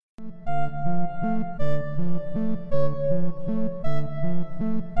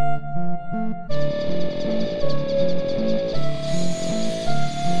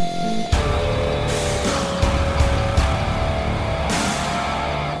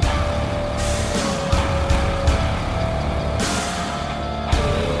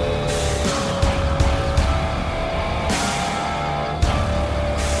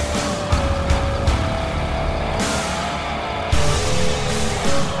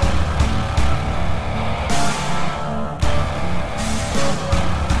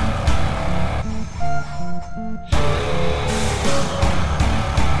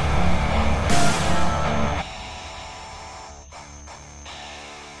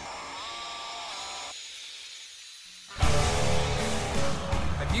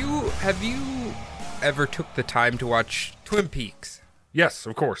you ever took the time to watch Twin Peaks? Yes,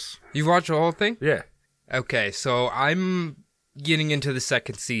 of course. You've watched the whole thing? Yeah. Okay, so I'm getting into the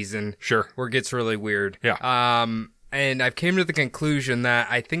second season. Sure. Where it gets really weird. Yeah. And I've came to the conclusion that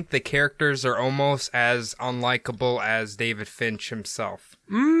I think the characters are almost as unlikable as David Finch himself.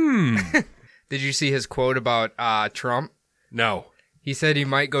 Did you see his quote about Trump? No. He said he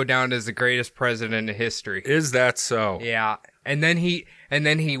might go down as the greatest president in history. Is that so? Yeah. And then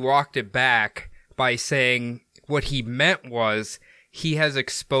he walked it back by saying what he meant was he has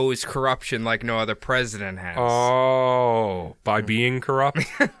exposed corruption like no other president has. Oh, by being corrupt?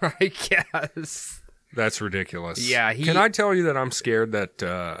 I guess. That's ridiculous. Yeah. Can I tell you that I'm scared that,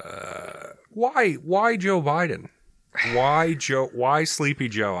 why Joe Biden? Why Sleepy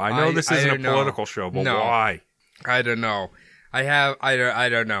Joe? I know this isn't a political show, but why? I don't know. I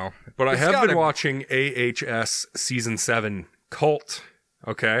don't know. But I have been watching AHS Season 7 Cult,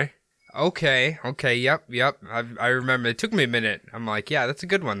 okay? Okay, yep. I remember. It took me a minute. I'm like, yeah, that's a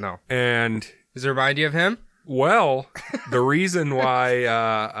good one, though. And does it remind you of him? Well, the reason why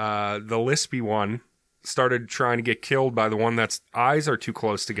the Lispy one started trying to get killed by the one that's eyes are too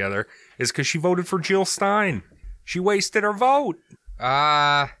close together is because she voted for Jill Stein. She wasted her vote.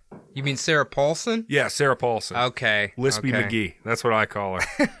 You mean Sarah Paulson? Yeah, Sarah Paulson. Okay. Lispy McGee. That's what I call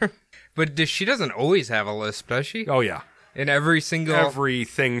her. But she doesn't always have a lisp, does she? Oh, yeah. In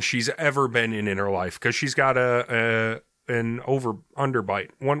everything she's ever been in her life, because she's got an underbite.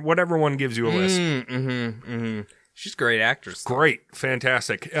 Whatever one gives you a lisp. She's a great actress. Though. Great.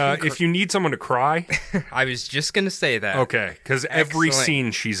 Fantastic. If you need someone to cry. I was just going to say that. Okay, because every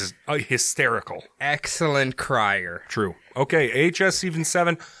scene she's hysterical. Excellent crier. True. Okay, HS Season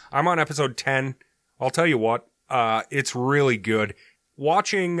 7. I'm on episode 10. I'll tell you what. It's really good.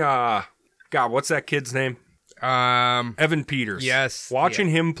 Watching, what's that kid's name? Evan Peters. Yes. Watching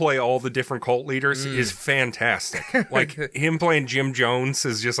him play all the different cult leaders is fantastic. Like, him playing Jim Jones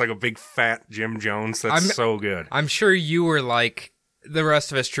is just like a big fat Jim Jones. That's so good. I'm sure you were like the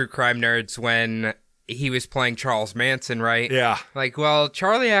rest of us true crime nerds when he was playing Charles Manson, right? Yeah. Like, well,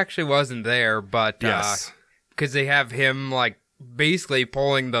 Charlie actually wasn't there, but yes, because they have him like basically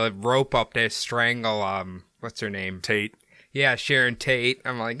pulling the rope up to strangle what's her name? Tate. Yeah, Sharon Tate.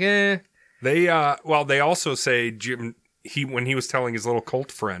 I'm like, They also say when he was telling his little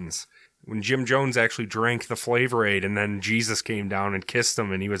cult friends, when Jim Jones actually drank the Flavor Aid and then Jesus came down and kissed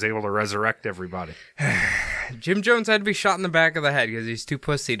him and he was able to resurrect everybody. Jim Jones had to be shot in the back of the head because he's too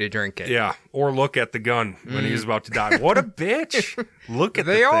pussy to drink it. Yeah, or look at the gun when he was about to die. What a bitch! Look at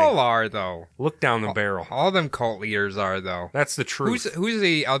They all are, though. Look down the barrel. All them cult leaders are, though. That's the truth. Who's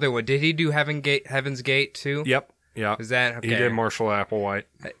the other one? Did he do Heaven's Gate, too? Yep. Yeah. Is that okay? He did Marshall Applewhite.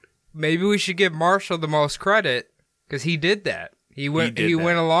 Maybe we should give Marshall the most credit because he did that. He went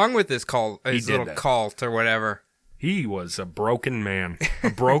along with this cult, his little cult or whatever. He was a broken man,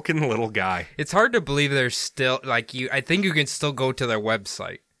 a broken little guy. It's hard to believe there's still I think you can still go to their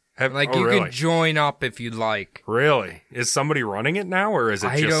website. Can join up if you'd like. Really? Is somebody running it now, or is it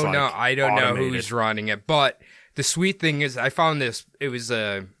I don't know who's running it. But the sweet thing is, I found this. It was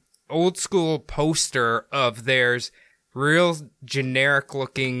a old school poster of theirs. Real generic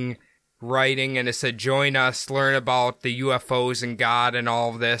looking writing, and it said, join us, learn about the UFOs and God and all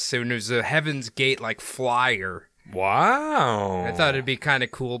of this. And it was a Heaven's Gate like flyer. Wow. I thought it'd be kind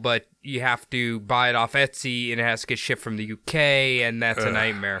of cool, but you have to buy it off Etsy, and it has to get shipped from the UK, and that's a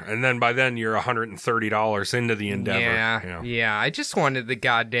nightmare. And then by then, you're $130 into the endeavor. Yeah. I just wanted the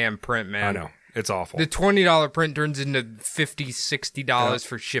goddamn print, man. I know. It's awful. The $20 print turns into $50, $60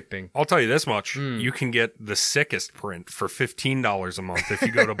 for shipping. I'll tell you this much. You can get the sickest print for $15 a month if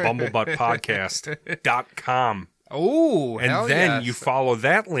you go to bumblebuttpodcast.com. Oh, and then you follow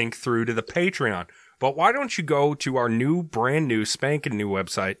that link through to the Patreon. But why don't you go to our brand new, spanking new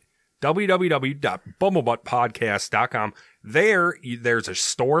website, www.bumblebuttpodcast.com. There's a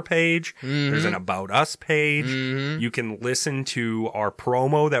store page. There's an About Us page. You can listen to our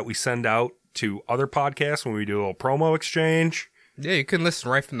promo that we send out to other podcasts when we do a little promo exchange. Yeah, you can listen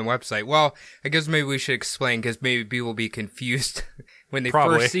right from the website. Well, I guess maybe we should explain because maybe people will be confused when they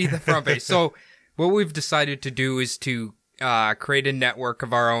first see the front page. So what we've decided to do is to create a network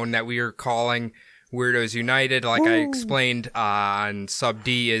of our own that we are calling Weirdos United. Like I explained on Sub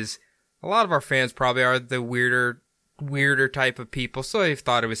D, is a lot of our fans probably are the weirder type of people, so I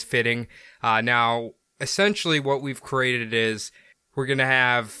thought it was fitting. Now, essentially what we've created is we're going to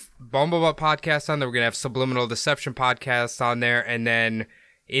have Bumblebutt Podcast on there, we're going to have Subliminal Deception Podcast on there, and then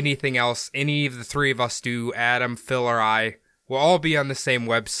anything else, any of the three of us do, Adam, Phil, or I, will all be on the same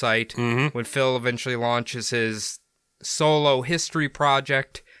website. When Phil eventually launches his solo history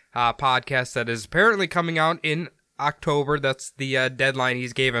project, podcast that is apparently coming out in October. That's the deadline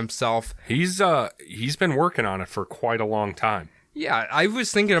he's gave himself. He's been working on it for quite a long time. Yeah, I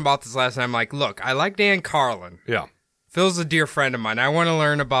was thinking about this last night. I'm like, look, I like Dan Carlin. Yeah. Phil's a dear friend of mine. I want to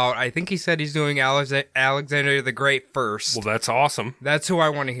learn about, I think he said he's doing Alexander the Great first. Well, that's awesome. That's who I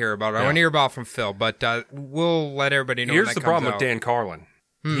want to hear about. I want to hear about from Phil, but we'll let everybody know. Here's the problem with Dan Carlin.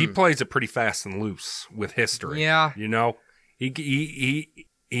 He plays it pretty fast and loose with history. Yeah. You know,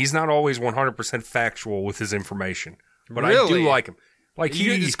 he's not always 100% factual with his information, but I do like him. Like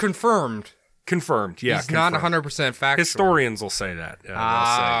he's confirmed. Confirmed, yeah. He's not 100% factual. Historians will say that.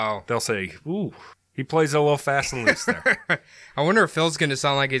 They'll say, ooh. He plays a little fast and loose there. I wonder if Phil's going to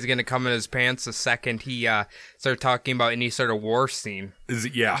sound like he's going to come in his pants the second he started talking about any sort of war scene.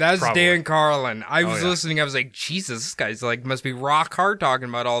 Yeah, that's probably. Dan Carlin. I was listening. I was like, Jesus, this guy's like must be rock hard talking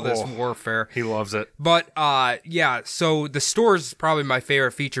about all this warfare. He loves it. But yeah, so the store is probably my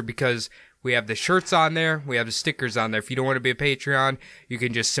favorite feature because we have the shirts on there. We have the stickers on there. If you don't want to be a Patreon, you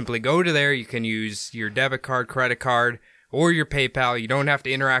can just simply go to there. You can use your debit card, credit card, or your PayPal. You don't have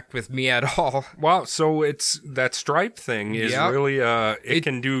to interact with me at all. Wow, so it's that Stripe thing is really it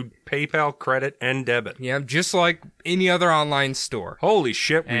can do PayPal, credit, and debit. Yeah, just like any other online store. Holy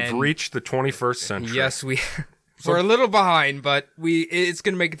shit, we've reached the 21st century. Yes, we're a little behind, but it's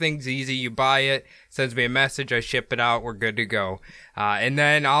going to make things easy. You buy it, sends me a message, I ship it out, we're good to go. And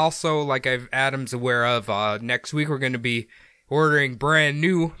then also, like Adam's aware of, next week we're going to be ordering brand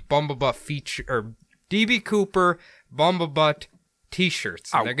new Bumblebutt feature, or DB Cooper Bumblebutt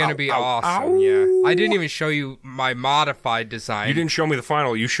t-shirts. They're going to be awesome. Yeah. I didn't even show you my modified design. You didn't show me the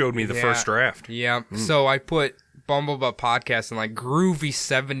final. You showed me the first draft. Yeah. So I put Bumblebutt Podcast in like groovy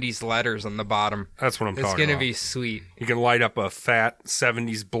 70s letters on the bottom. That's what I'm talking about. It's going to be sweet. You can light up a fat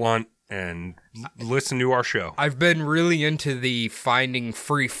 70s blunt and listen to our show. I've been really into the finding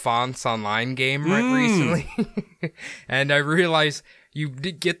free fonts online game recently. And I realized you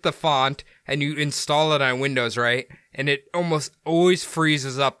get the font and you install it on Windows, right? And it almost always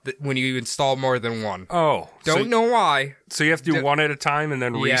freezes up when you install more than one. Oh. Don't know why. So you have to do one at a time and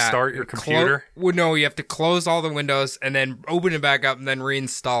then restart your computer? No, you have to close all the windows and then open it back up and then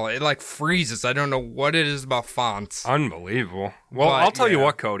reinstall it. It like freezes. I don't know what it is about fonts. Unbelievable. Well, I'll tell you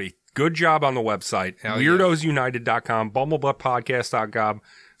what, Cody. Good job on the website. WeirdosUnited.com, BumblebuttPodcast.com,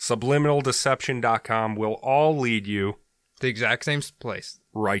 SubliminalDeception.com will all lead you the exact same place.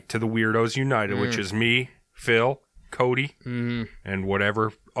 Right to the Weirdos United, which is me, Phil, Cody, and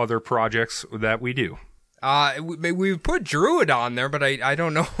whatever other projects that we do. We put Druid on there, but I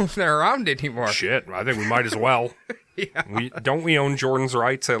don't know if they're around anymore. Shit, I think we might as well. Yeah. Don't we own Jordan's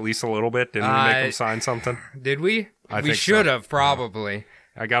rights at least a little bit? Didn't we make him sign something? Did we? We should have, probably. Yeah.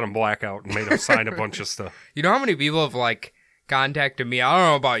 I got him blackout and made him sign a bunch of stuff. You know how many people have, like, contacted me? I don't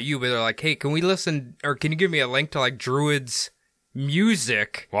know about you, but they're like, hey, can we listen, or can you give me a link to, like, Druid's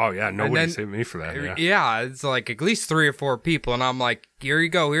music? Wow, yeah, nobody saved me for that. Yeah, it's like at least 3 or 4 people, and I'm like, here you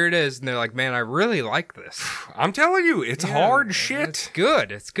go, here it is. And they're like, man, I really like this. I'm telling you, it's hard shit. It's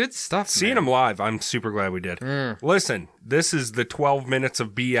good. It's good stuff. Seeing them live, I'm super glad we did. Listen, this is the 12 minutes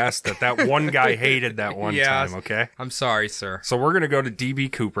of BS that one guy hated that one time, okay? I'm sorry, sir. So we're going to go to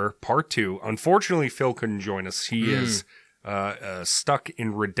DB Cooper, part 2. Unfortunately, Phil couldn't join us. He is stuck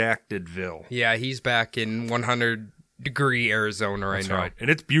in Redactedville. Yeah, he's back in 100-degree Arizona right now. Right. And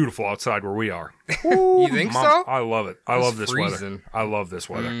it's beautiful outside where we are. You think so? I love it. I love this weather. I love this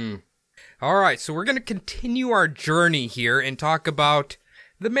weather. All right, so we're going to continue our journey here and talk about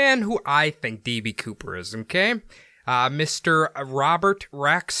the man who I think DB Cooper is, okay? Mr. Robert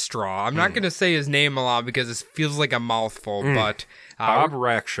Rackstraw. I'm not going to say his name a lot because it feels like a mouthful, but... Bob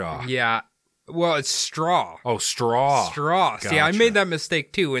Rackstraw. Yeah. Well, it's Straw. Oh, Straw. Straw. Gotcha. See, I made that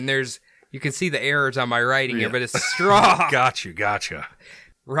mistake too, and you can see the errors on my writing here, but it's Straw. Gotcha.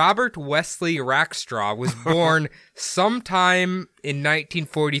 Robert Wesley Rackstraw was born sometime in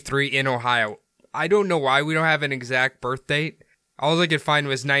 1943 in Ohio. I don't know why we don't have an exact birth date. All I could find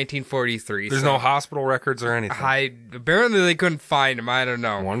was 1943. There's no hospital records or anything. Apparently they couldn't find him. I don't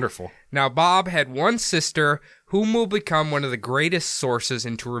know. Wonderful. Now, Bob had one sister whom will become one of the greatest sources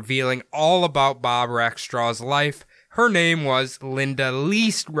into revealing all about Bob Rackstraw's life. Her name was Linda Lee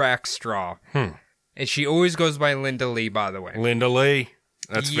Rackstraw. And she always goes by Linda Lee, by the way. Linda Lee.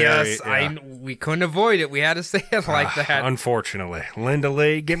 That's we couldn't avoid it. We had to say it like that. Unfortunately. Linda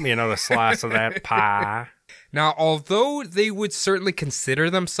Lee, give me another slice of that pie. Now, although they would certainly consider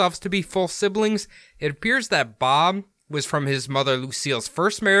themselves to be full siblings, it appears that Bob was from his mother Lucille's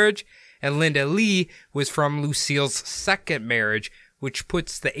first marriage, and Linda Lee was from Lucille's second marriage, which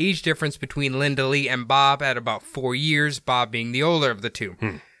puts the age difference between Linda Lee and Bob at about 4 years, Bob being the older of the two.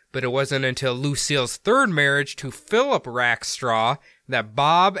 But it wasn't until Lucille's third marriage to Philip Rackstraw that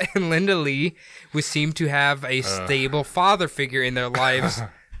Bob and Linda Lee would seem to have a stable father figure in their lives.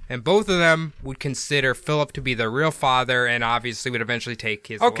 And both of them would consider Philip to be their real father and obviously would eventually take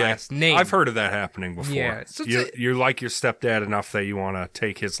his last name. I've heard of that happening before. Yeah. So you like your stepdad enough that you want to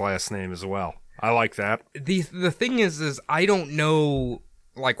take his last name as well. I like that. The thing is I don't know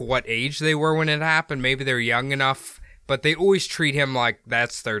like what age they were when it happened. Maybe they're young enough, but they always treat him like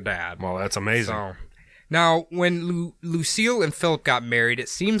that's their dad. Well, that's amazing. So, now, when Lucille and Philip got married, it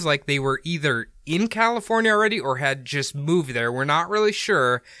seems like they were either in California already or had just moved there. We're not really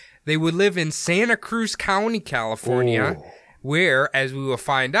sure. They would live in Santa Cruz County, California, where, as we will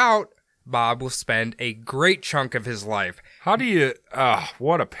find out, Bob will spend a great chunk of his life. How do you...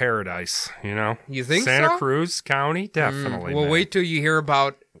 what a paradise, you know? You think Santa Cruz County? Definitely, Well, wait till you hear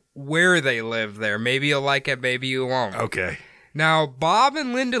about where they live there. Maybe you'll like it, maybe you won't. Okay. Now, Bob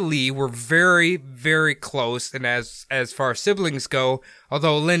and Linda Lee were very, very close, and as far as siblings go,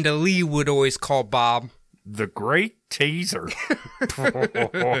 although Linda Lee would always call Bob the Great Teaser.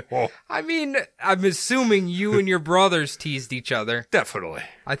 I mean, I'm assuming you and your brothers teased each other. Definitely.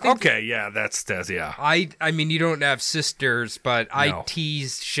 I think. Okay, yeah, that's yeah. I mean, you don't have sisters, but No. I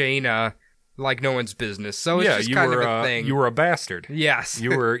teased Shayna like no one's business. So it's just kind of a thing. You were a bastard. Yes. You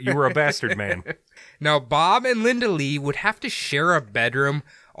were a bastard man. Now, Bob and Linda Lee would have to share a bedroom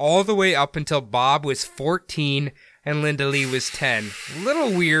all the way up until Bob was 14 and Linda Lee was 10.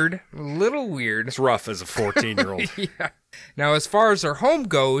 Little weird. It's rough as a 14-year-old. Yeah. Now, as far as their home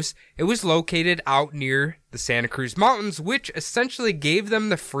goes, it was located out near the Santa Cruz Mountains, which essentially gave them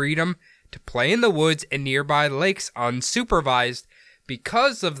the freedom to play in the woods and nearby lakes unsupervised.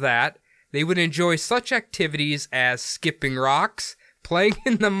 Because of that, they would enjoy such activities as skipping rocks, playing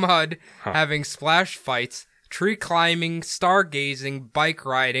in the mud, having splash fights, tree climbing, stargazing, bike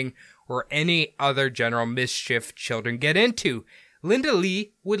riding, or any other general mischief children get into. Linda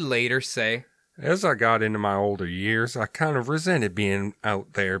Lee would later say, "As I got into my older years, I kind of resented being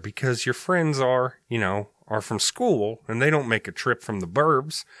out there because your friends are from school and they don't make a trip from the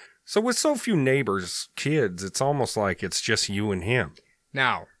burbs. So with so few neighbors' kids, it's almost like it's just you and him."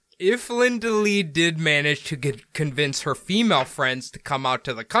 Now, if Linda Lee did manage to convince her female friends to come out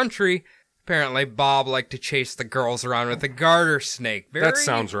to the country, apparently Bob liked to chase the girls around with a garter snake. That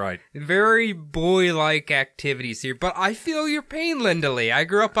sounds right. Very boy-like activities here. But I feel your pain, Linda Lee. I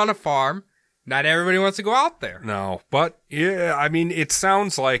grew up on a farm. Not everybody wants to go out there. No, but yeah, I mean, it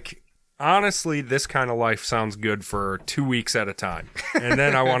sounds like, honestly, this kind of life sounds good for 2 weeks at a time. And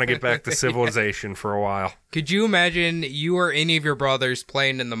then I want to get back to civilization for a while. Could you imagine you or any of your brothers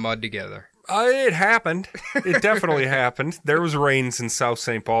playing in the mud together? It happened. It definitely happened. There was rains in South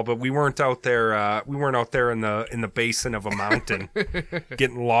St. Paul, but we weren't out there. We weren't out there in the basin of a mountain,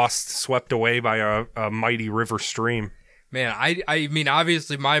 getting lost, swept away by a mighty river stream. Man, I mean,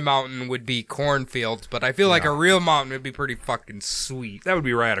 obviously my mountain would be cornfields, but I feel like a real mountain would be pretty fucking sweet. That would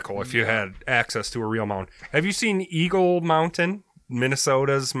be radical if you had access to a real mountain. Have you seen Eagle Mountain,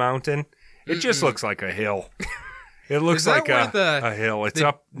 Minnesota's mountain? It just looks like a hill. It looks like a hill. It's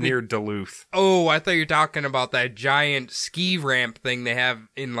up near Duluth. Oh, I thought you were talking about that giant ski ramp thing they have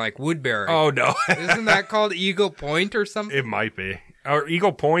in, like, Woodbury. Oh, no. Isn't that called Eagle Point or something? It might be. Or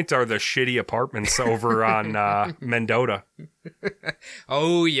Eagle Point are the shitty apartments over on Mendota.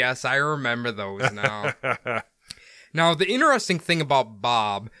 Oh, yes, I remember those now. Now, the interesting thing about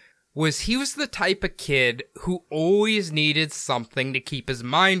Bob was he was the type of kid who always needed something to keep his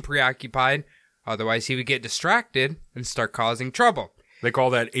mind preoccupied. Otherwise, he would get distracted and start causing trouble. They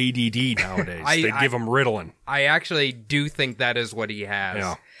call that ADD nowadays. They give him Ritalin. I actually do think that is what he has.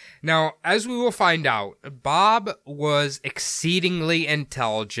 Yeah. Now, as we will find out, Bob was exceedingly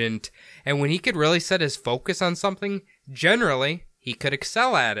intelligent, and when he could really set his focus on something, generally, he could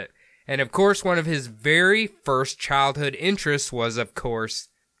excel at it. And of course, one of his very first childhood interests was, of course,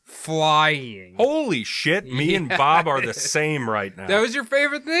 flying. Holy shit, me and Bob are the same right now. That was your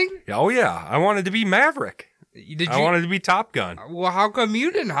favorite thing? Oh, yeah. I wanted to be Maverick. I wanted to be Top Gun. Well, how come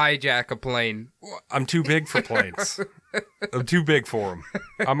you didn't hijack a plane? I'm too big for planes. I'm too big for them.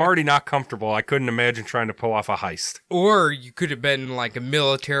 I'm already not comfortable. I couldn't imagine trying to pull off a heist. Or you could have been like a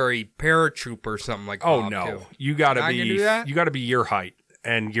military paratrooper or something like that. Oh, no. Too. You gotta be your height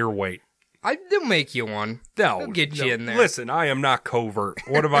and your weight. They'll make you one. They'll get you in there. Listen, I am not covert.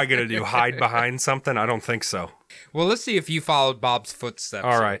 What am I going to do? Hide behind something? I don't think so. Well, let's see if you followed Bob's footsteps.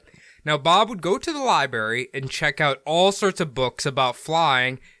 All right. Now, Bob would go to the library and check out all sorts of books about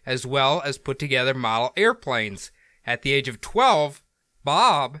flying, as well as put together model airplanes. At the age of 12,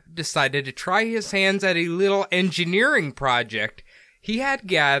 Bob decided to try his hands at a little engineering project. he had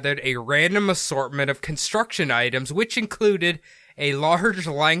gathered a random assortment of construction items, which included a large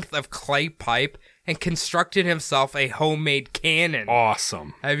length of clay pipe, and constructed himself a homemade cannon.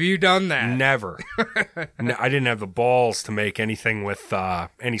 Awesome. Have you done that? Never. No, I didn't have the balls to make anything with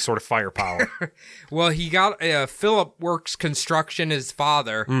any sort of firepower. Well, he got Philip Works Construction, his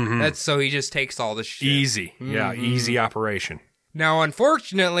father. That's so he just takes all the shit. Easy. Yeah, easy operation. Now,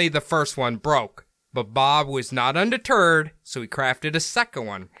 unfortunately, the first one broke. But Bob was not undeterred, so he crafted a second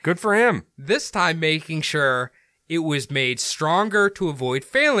one. Good for him. This time making sure it was made stronger to avoid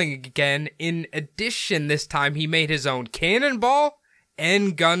failing again. In addition, this time he made his own cannonball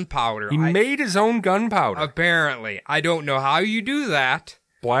and gunpowder. He made his own gunpowder. Apparently. I don't know how you do that.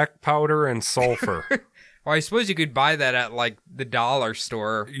 Black powder and sulfur. Well, I suppose you could buy that at, like, the dollar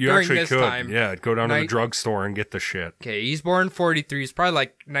store. You during actually this could. time. Yeah, go down to the drugstore and get the shit. Okay, he's born in 43. He's probably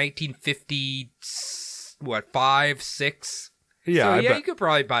like 1950, 5, 6? Yeah, so, you could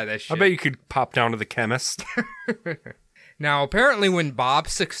probably buy that shit. I bet you could pop down to the chemist. Now, apparently when Bob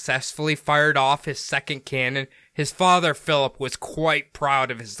successfully fired off his second cannon, his father, Philip, was quite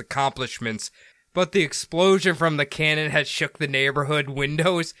proud of his accomplishments, but the explosion from the cannon had shook the neighborhood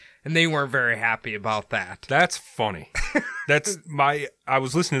windows, and they weren't very happy about that. That's funny. I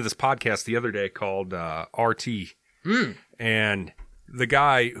was listening to this podcast the other day called RT, and the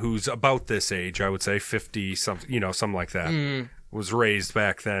guy who's about this age, I would say 50 something, something like that, was raised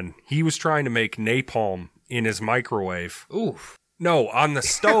back then. He was trying to make napalm in his microwave. Oof. No, on the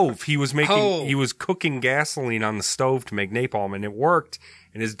stove. He was he was cooking gasoline on the stove to make napalm, and it worked.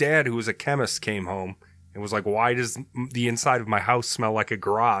 And his dad, who was a chemist, came home and was like, "Why does the inside of my house smell like a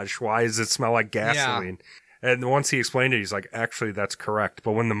garage? Why does it smell like gasoline?" Yeah. And once he explained it, he's like, "Actually, that's correct."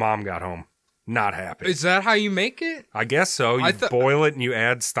 But when the mom got home, not happy. Is that how you make it? I guess so. You boil it and you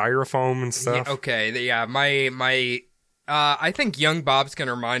add styrofoam and stuff. Yeah, okay. Yeah, I think young Bob's going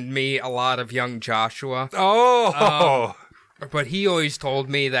to remind me a lot of young Joshua. Oh! But he always told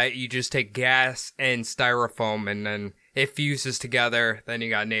me that you just take gas and styrofoam and then it fuses together, then you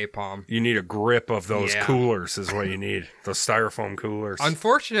got napalm. You need a grip of those coolers is what you need. Those styrofoam coolers.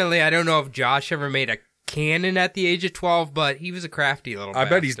 Unfortunately, I don't know if Josh ever made a cannon at the age of 12, but he was a crafty little bastard. I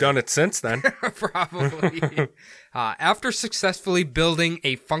bet he's done it since then. Probably. After successfully building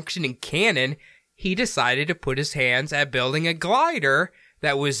a functioning cannon, he decided to put his hands at building a glider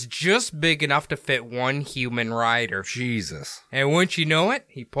that was just big enough to fit one human rider. Jesus. And once you know it,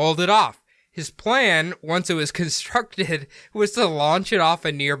 he pulled it off. His plan, once it was constructed, was to launch it off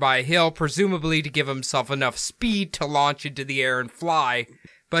a nearby hill, presumably to give himself enough speed to launch into the air and fly.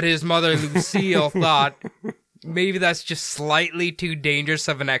 But his mother, Lucille, thought maybe that's just slightly too dangerous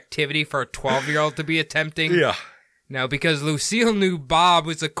of an activity for a 12-year-old to be attempting. Yeah. Now, because Lucille knew Bob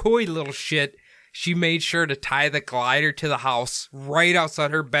was a coy little shit, she made sure to tie the glider to the house right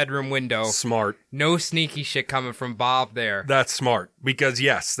outside her bedroom window. Smart. No sneaky shit coming from Bob there. That's smart. Because,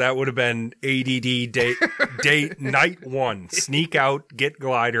 yes, that would have been ADD date night one. Sneak out, get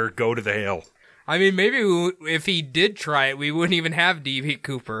glider, go to the hill. I mean, maybe if he did try it, we wouldn't even have D.B.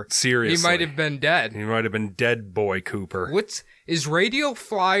 Cooper. Seriously. He might have been dead. He might have been dead boy Cooper. Is Radio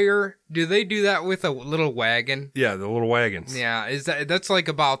Flyer, do they do that with a little wagon? Yeah, the little wagons. Yeah, that's like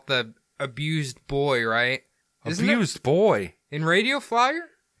about the abused boy, right? Abused boy? In Radio Flyer?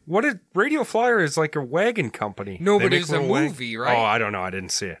 Radio Flyer is like a wagon company. No, but it's a movie, right? Oh, I don't know. I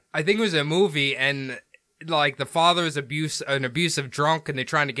didn't see it. I think it was a movie, and like the father is an abusive drunk, and they're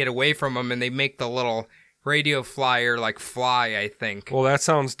trying to get away from him, and they make the little Radio Flyer like fly, I think. Well, that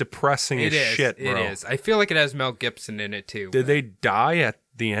sounds depressing as shit, bro. It is. I feel like it has Mel Gibson in it, too. Did they die at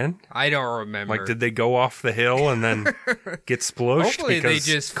the end? I don't remember. Like, did they go off the hill and then get splooshed? Hopefully because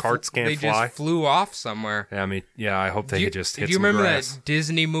they just carts can't they fly? Just flew off somewhere. Yeah, I mean, I hope they just hit some grass. Do you remember that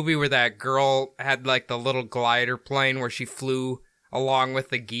Disney movie where that girl had like the little glider plane where she flew along with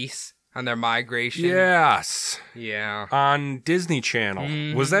the geese on their migration? Yes. Yeah. On Disney Channel.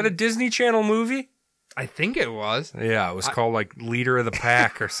 Mm-hmm. Was that a Disney Channel movie? I think it was. Yeah, it was called like Leader of the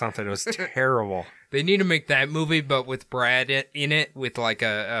Pack or something. It was terrible. They need to make that movie, but with Brad in it, with like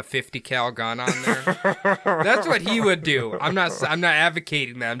a 50 cal gun on there. That's what he would do. I'm not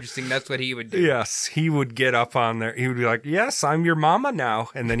advocating that. I'm just saying that's what he would do. Yes, he would get up on there. He would be like, "Yes, I'm your mama now,"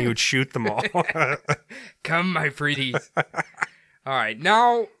 and then he would shoot them all. Come, my pretties. All right,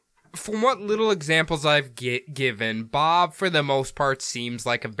 now, from what little examples I've given, Bob, for the most part, seems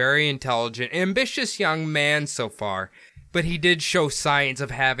like a very intelligent, ambitious young man so far. But he did show signs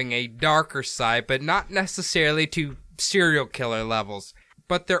of having a darker side, but not necessarily to serial killer levels.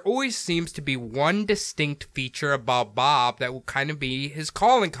 But there always seems to be one distinct feature about Bob that will kind of be his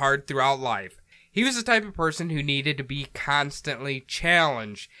calling card throughout life. He was the type of person who needed to be constantly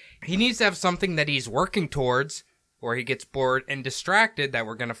challenged. He needs to have something that he's working towards, or he gets bored and distracted, that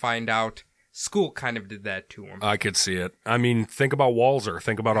we're going to find out. School kind of did that to him. I could see it. I mean, think about Walser.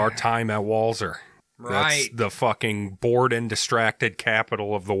 Think about our time at Walser. Right. That's the fucking bored and distracted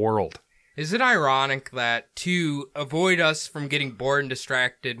capital of the world. Is it ironic that to avoid us from getting bored and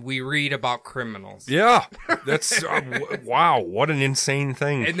distracted, we read about criminals? Yeah. That's, wow, what an insane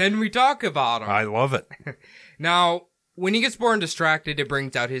thing. And then we talk about them. I love it. Now, when he gets bored and distracted, it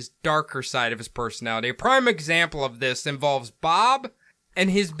brings out his darker side of his personality. A prime example of this involves Bob and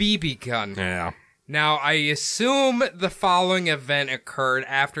his BB gun. Yeah. Now, I assume the following event occurred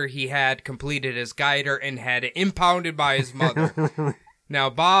after he had completed his guider and had it impounded by his mother. Now,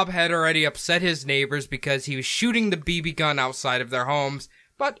 Bob had already upset his neighbors because he was shooting the BB gun outside of their homes,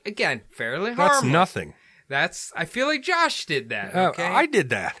 but again, fairly harmless. That's nothing. I feel like Josh did that, okay? I did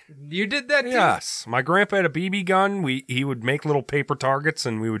that. You did that too? Yes. My grandpa had a BB gun. He would make little paper targets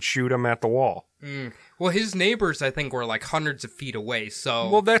and we would shoot them at the wall. Well, his neighbors, I think, were like hundreds of feet away, so...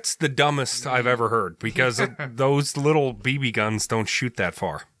 Well, that's the dumbest I've ever heard, because those little BB guns don't shoot that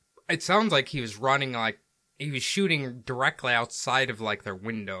far. It sounds like he was he was shooting directly outside of, like, their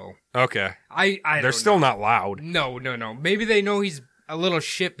window. Okay. They're still not loud. No. Maybe they know he's a little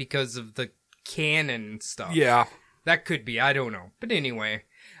shit because of the cannon and stuff. Yeah. That could be. I don't know. But anyway.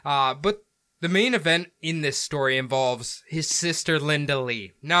 But the main event in this story involves his sister, Linda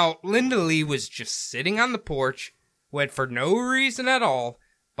Lee. Now, Linda Lee was just sitting on the porch when, for no reason at all,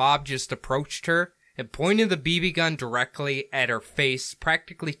 Bob just approached her and pointed the BB gun directly at her face,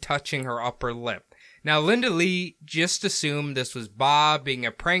 practically touching her upper lip. Now, Linda Lee just assumed this was Bob being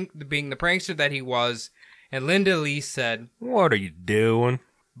the prankster that he was, and Linda Lee said, "What are you doing?"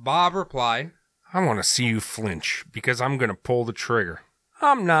 Bob replied, "I want to see you flinch, because I'm going to pull the trigger."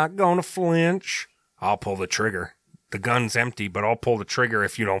 "I'm not going to flinch." "I'll pull the trigger. The gun's empty, but I'll pull the trigger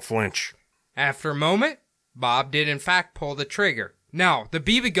if you don't flinch." After a moment, Bob did in fact pull the trigger. Now, the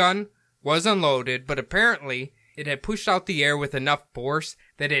BB gun was unloaded, but apparently it had pushed out the air with enough force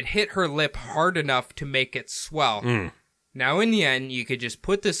that it hit her lip hard enough to make it swell. Now, in the end, you could just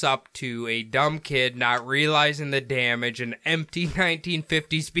put this up to a dumb kid not realizing the damage an empty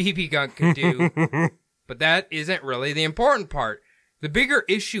 1950s BB gun could do. But that isn't really the important part. The bigger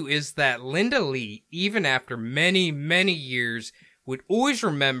issue is that Linda Lee, even after many, many years, would always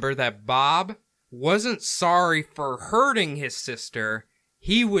remember that Bob wasn't sorry for hurting his sister.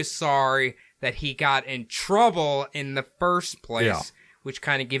 He was sorry that he got in trouble in the first place, which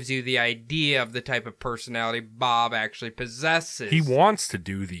kind of gives you the idea of the type of personality Bob actually possesses. He wants to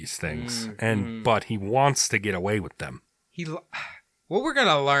do these things, but he wants to get away with them. What we're going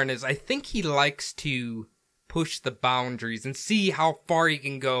to learn is I think he likes to push the boundaries and see how far he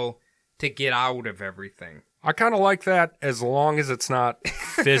can go to get out of everything. I kind of like that as long as it's not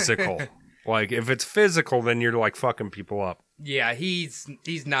physical. Like, if it's physical, then you're, like, fucking people up. Yeah, he's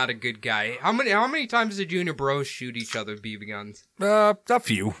not a good guy. How many times did you and your bros shoot each other with BB guns? A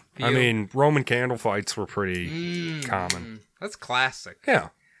few. I mean, Roman candle fights were pretty common. That's classic. Yeah.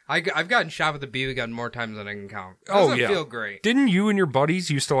 I've gotten shot with a BB gun more times than I can count. It doesn't feel great. Didn't you and your buddies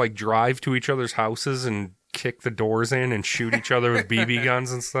used to, like, drive to each other's houses and kick the doors in and shoot each other with BB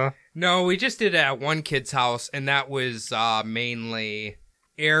guns and stuff? No, we just did it at one kid's house, and that was mainly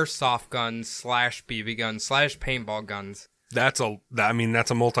airsoft guns / BB guns / paintball guns. That's a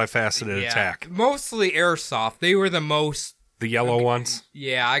multifaceted attack. Mostly airsoft. They were the most... The yellow ones?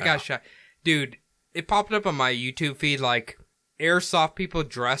 Yeah, I got shot. Dude, it popped up on my YouTube feed, like, airsoft people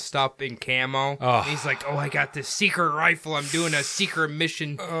dressed up in camo. He's like, I got this secret rifle. I'm doing a secret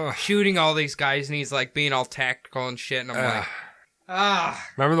mission shooting all these guys. And he's, like, being all tactical and shit. And I'm like,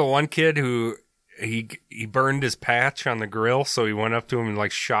 Remember the one kid who... He burned his patch on the grill, so he went up to him and,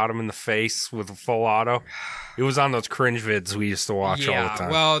 like, shot him in the face with a full auto. It was on those cringe vids we used to watch all the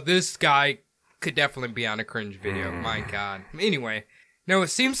time. Well, this guy could definitely be on a cringe video. My God. Anyway, now it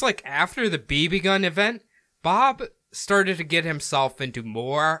seems like after the BB gun event, Bob started to get himself into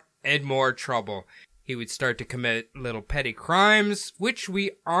more and more trouble. He would start to commit little petty crimes, which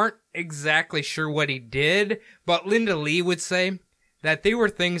we aren't exactly sure what he did, but Linda Lee would say that they were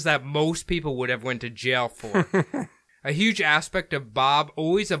things that most people would have went to jail for. A huge aspect of Bob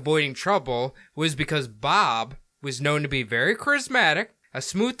always avoiding trouble was because Bob was known to be very charismatic, a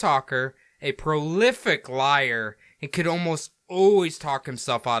smooth talker, a prolific liar, and could almost always talk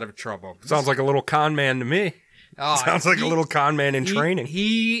himself out of trouble. Sounds like a little con man to me. Sounds like a little con man in training.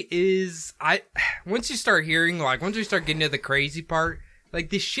 He is... once you start getting to the crazy part, Like,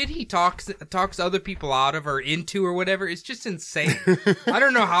 the shit he talks other people out of or into or whatever is just insane. I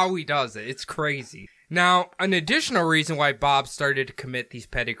don't know how he does it. It's crazy. Now, an additional reason why Bob started to commit these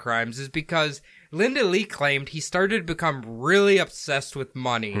petty crimes is because Linda Lee claimed he started to become really obsessed with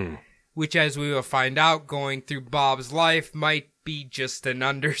money, which, as we will find out going through Bob's life, might be just an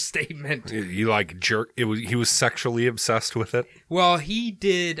understatement. He he was sexually obsessed with it? Well, he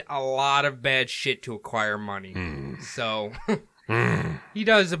did a lot of bad shit to acquire money. So, he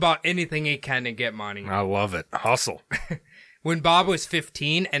does about anything he can to get money. I love it. Hustle. When Bob was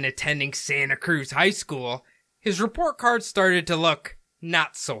 15 and attending Santa Cruz High School, his report card started to look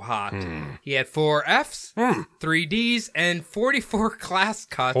not so hot. He had 4 Fs, 3 Ds, and 44 class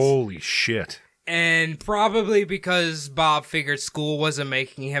cuts. Holy shit. And probably because Bob figured school wasn't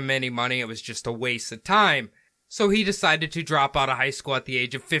making him any money, it was just a waste of time. So he decided to drop out of high school at the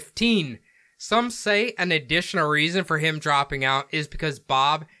age of 15. Some say an additional reason for him dropping out is because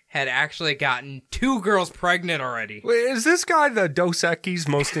Bob had actually gotten 2 girls pregnant already. Wait, is this guy the Dos Equis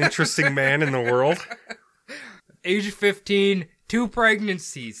most interesting man in the world? Age of 15, 2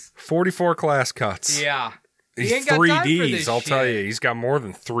 pregnancies. 44 class cuts. Yeah. He's 3Ds, I'll tell you. He's got more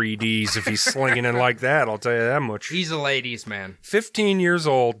than 3Ds if he's slinging it like that, I'll tell you that much. He's a ladies' man. 15 years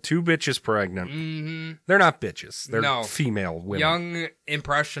old, 2 bitches pregnant. Mm-hmm. They're not bitches. They're female women. Young,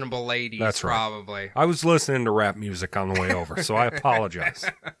 impressionable ladies, that's right. Probably. I was listening to rap music on the way over, so I apologize.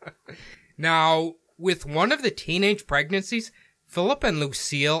 Now, with one of the teenage pregnancies, Philip and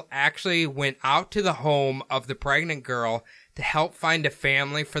Lucille actually went out to the home of the pregnant girl to help find a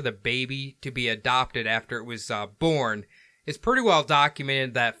family for the baby to be adopted after it was born. It's pretty well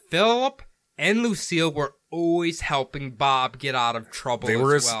documented that Philip and Lucille were always helping Bob get out of trouble as well. They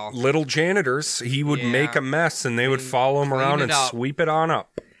were his little janitors. He would make a mess, and they would follow him around and sweep it on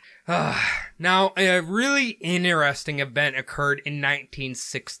up. Now, a really interesting event occurred in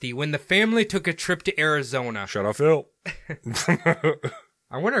 1960 when the family took a trip to Arizona. Shut up, Phil.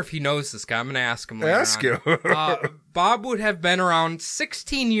 I wonder if he knows this guy. I'm going to ask him later Ask him. Bob would have been around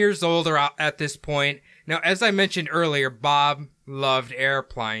 16 years old at this point. Now, as I mentioned earlier, Bob loved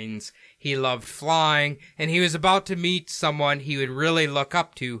airplanes. He loved flying, and he was about to meet someone he would really look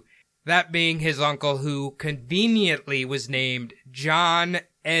up to, that being his uncle, who conveniently was named John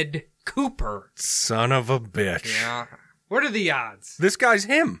Ed Cooper. Son of a bitch. Yeah. What are the odds? This guy's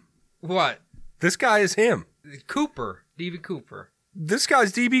him. What? This guy is him. Cooper. D.B. Cooper. This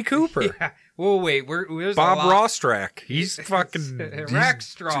guy's D.B. Cooper. Yeah. Well, wait. Where's Bob Rostrack. He's fucking...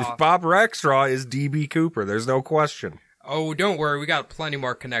 Rackstraw. Bob Rackstraw is D.B. Cooper. There's no question. Oh, don't worry. We got plenty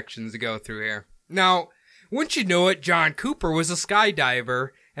more connections to go through here. Now, wouldn't you know it, John Cooper was a skydiver,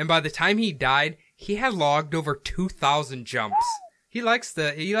 and by the time he died, he had logged over 2,000 jumps. He likes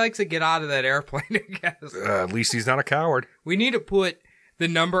to get out of that airplane, I guess. At least he's not a coward. We need to put the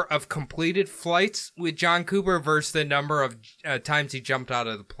number of completed flights with John Cooper versus the number of times he jumped out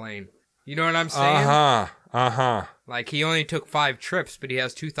of the plane. You know what I'm saying? Uh-huh. Like, he only took 5 trips, but he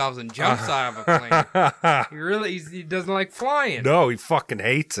has 2,000 jumps out of a plane. He doesn't like flying. No, he fucking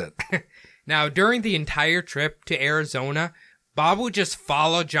hates it. Now, during the entire trip to Arizona, Bob would just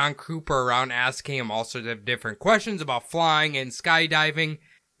follow John Cooper around, asking him all sorts of different questions about flying and skydiving.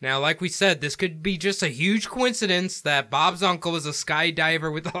 Now, like we said, this could be just a huge coincidence that Bob's uncle was a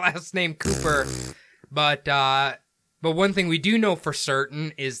skydiver with the last name Cooper. But one thing we do know for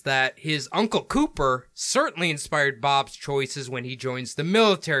certain is that his Uncle Cooper certainly inspired Bob's choices when he joins the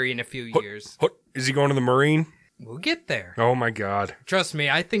military in a few years. Is he going to the Marine? We'll get there. Oh, my God. Trust me,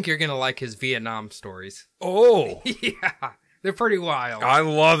 I think you're going to like his Vietnam stories. Oh. Yeah, they're pretty wild. I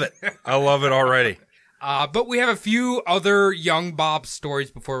love it. I love it already. But we have a few other young Bob stories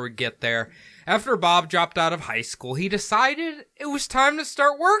before we get there. After Bob dropped out of high school, he decided it was time to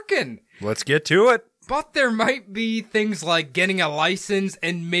start working. Let's get to it. But there might be things like getting a license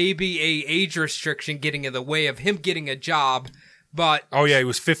and maybe a age restriction getting in the way of him getting a job. But oh, yeah, he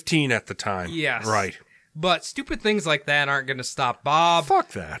was 15 at the time. Yes. Right. But stupid things like that aren't going to stop Bob. Fuck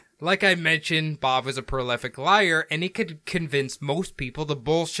that. Like I mentioned, Bob was a prolific liar, and he could convince most people the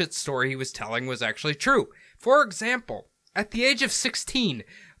bullshit story he was telling was actually true. For example, at the age of 16,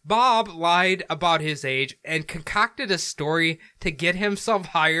 Bob lied about his age and concocted a story to get himself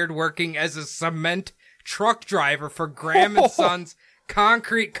hired working as a cement truck driver for Graham & Sons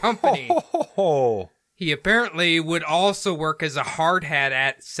Concrete Company. He apparently would also work as a hard hat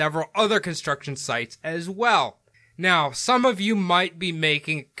at several other construction sites as well. Now, some of you might be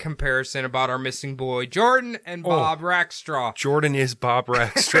making a comparison about our missing boy Jordan and Bob Rackstraw. Jordan is Bob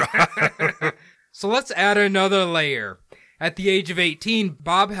Rackstraw. So let's add another layer. At the age of 18,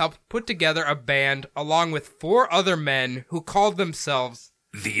 Bob helped put together a band along with 4 other men who called themselves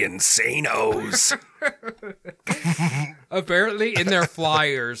the Insanos. Apparently, in their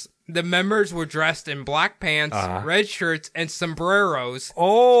flyers, the members were dressed in black pants, red shirts, and sombreros.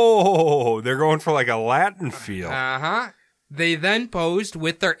 Oh, they're going for like a Latin feel. They then posed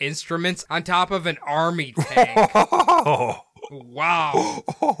with their instruments on top of an army tank. Wow.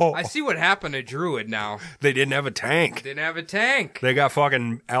 I see what happened to Druid now. They didn't have a tank. They got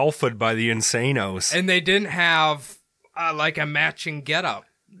fucking alpha'd by the Insanos. And they didn't have, like, a matching getup.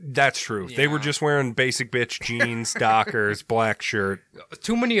 That's true. Yeah. They were just wearing basic bitch jeans, Dockers, black shirt.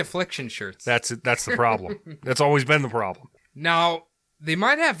 Too many Affliction shirts. That's the problem. That's always been the problem. Now, they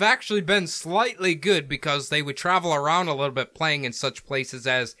might have actually been slightly good because they would travel around a little bit playing in such places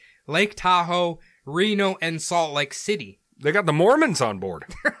as Lake Tahoe, Reno, and Salt Lake City. They got the Mormons on board.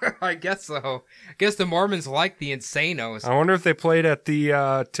 I guess so. I guess the Mormons like the Insanos. I wonder if they played at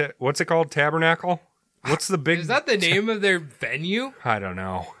the, what's it called, Tabernacle? What's the big... Is that the name of their venue? I don't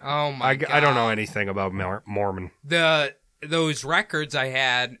know. Oh, my God. I don't know anything about Mormon. Those records I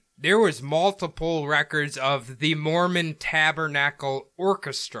had, there was multiple records of the Mormon Tabernacle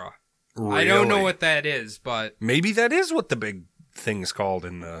Orchestra. Really? I don't know what that is, but... Maybe that is what the big thing's called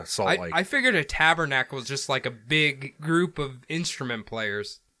in the Salt Lake. I figured a tabernacle was just like a big group of instrument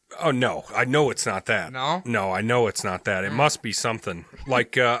players. Oh, no. I know it's not that. No? No, I know it's not that. It must be something.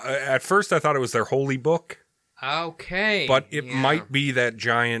 Like, at first I thought it was their holy book. Okay. But it might be that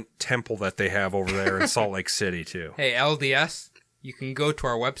giant temple that they have over there in Salt Lake City, too. Hey, LDS, you can go to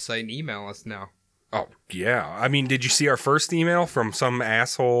our website and email us now. Oh, yeah. I mean, did you see our first email from some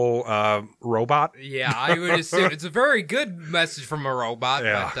asshole robot? Yeah, I would assume. It's a very good message from a robot,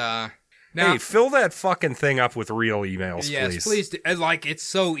 but... Now, hey, fill that fucking thing up with real emails, please. Yes, please do. Like, it's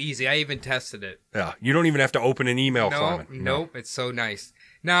so easy. I even tested it. Yeah, you don't even have to open an email client. Nope, it's so nice.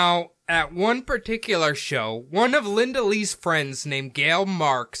 Now, at one particular show, one of Linda Lee's friends named Gail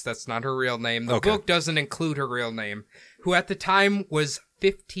Marks, that's not her real name, the book doesn't include her real name, who at the time was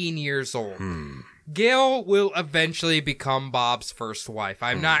 15 years old. Gail will eventually become Bob's first wife.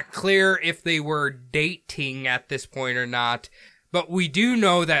 I'm not clear if they were dating at this point or not, but we do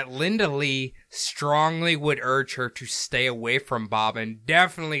know that Linda Lee strongly would urge her to stay away from Bob and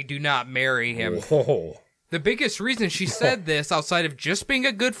definitely do not marry him. Whoa. The biggest reason she said this, outside of just being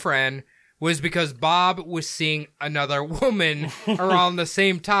a good friend, was because Bob was seeing another woman around the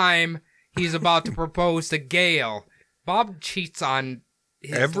same time he's about to propose to Gail. Bob cheats on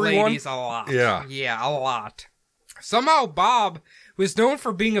his ladies a lot. Yeah, a lot. Somehow Bob was known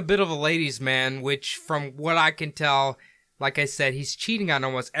for being a bit of a ladies' man, which, from what I can tell, like I said, he's cheating on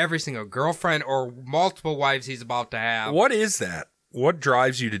almost every single girlfriend or multiple wives he's about to have. What is that? What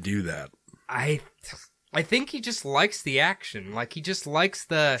drives you to do that? I think he just likes the action. Like, he just likes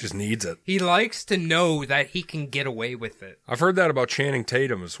Just needs it. He likes to know that he can get away with it. I've heard that about Channing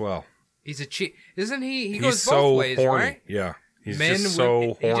Tatum as well. He's a cheat. Isn't he? He goes both ways, horny. Right? Yeah. He's just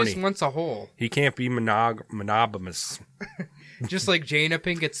so horny. He just wants a hole. He can't be monogamous. Just like Jada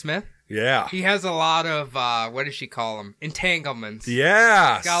Pinkett Smith? Yeah. He has a lot of, what does she call them? Entanglements.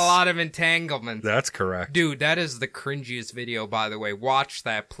 Yes. He's got a lot of entanglements. That's correct. Dude, that is the cringiest video, by the way. Watch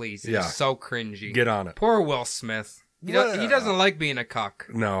that, please. It's so cringy. Get on it. Poor Will Smith. He doesn't like being a cuck.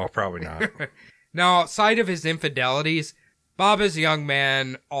 No, probably not. Now, outside of his infidelities, Bob as a young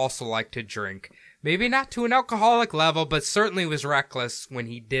man also liked to drink. Maybe not to an alcoholic level, but certainly was reckless when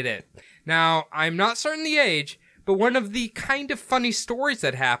he did it. Now, I'm not certain the age, but one of the kind of funny stories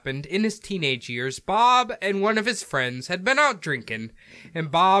that happened in his teenage years, Bob and one of his friends had been out drinking, and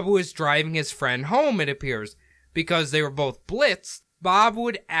Bob was driving his friend home, it appears. Because they were both blitzed, Bob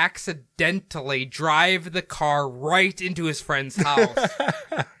would accidentally drive the car right into his friend's house.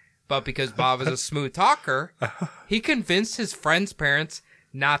 But because Bob is a smooth talker, he convinced his friend's parents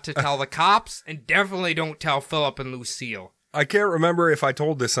not to tell the cops, and definitely don't tell Philip and Lucille. I can't remember if I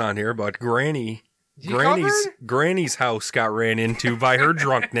told this on here, but Granny's house got ran into by her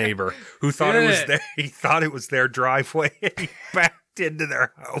drunk neighbor who thought he thought it was their driveway, and he backed into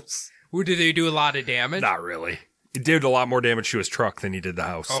their house. Did they do a lot of damage? Not really. He did a lot more damage to his truck than he did the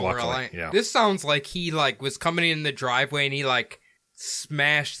house. Oh, luckily. Really? Yeah. This sounds like he was coming in the driveway and he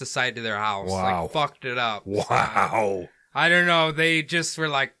smashed the side of their house. Wow. Fucked it up. Wow. I don't know. They just were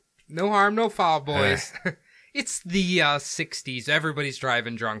like, no harm, no foul, boys. It's the 60s. Everybody's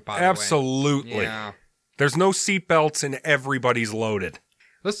driving drunk, by the way. Absolutely. Yeah. There's no seatbelts and everybody's loaded.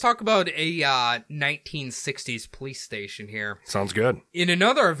 Let's talk about a 1960s police station here. Sounds good. In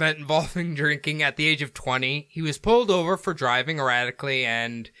another event involving drinking at the age of 20, he was pulled over for driving erratically,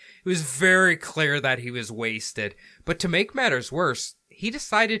 and it was very clear that he was wasted. But to make matters worse, he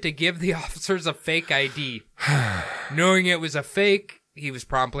decided to give the officers a fake ID. Knowing it was a fake, he was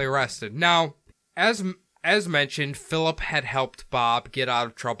promptly arrested. Now, as mentioned, Philip had helped Bob get out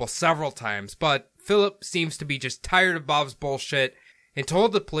of trouble several times, but Philip seems to be just tired of Bob's bullshit and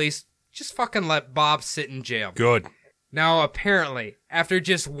told the police, just fucking let Bob sit in jail. Good. Now, apparently, after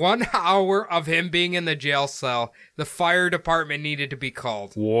just 1 hour of him being in the jail cell, the fire department needed to be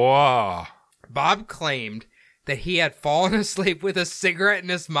called. Whoa. Bob claimed that he had fallen asleep with a cigarette in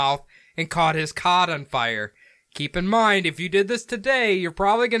his mouth and caught his cot on fire. Keep in mind, if you did this today, you're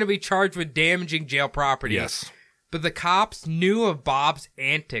probably going to be charged with damaging jail property. Yes. But the cops knew of Bob's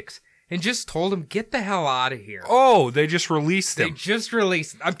antics and just told him, get the hell out of here. Oh, they just released him. They just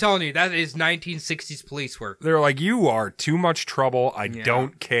released him. I'm telling you, that is 1960s police work. They're like, you are too much trouble. I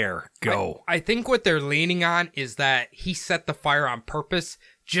don't care. Go. I think what they're leaning on is that he set the fire on purpose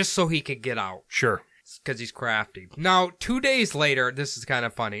just so he could get out. Sure. Because he's crafty. Now, 2 days later, this is kind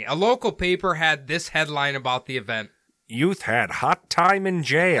of funny. A local paper had this headline about the event. Youth had hot time in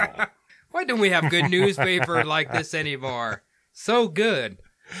jail. Why don't we have good newspaper like this anymore? So good.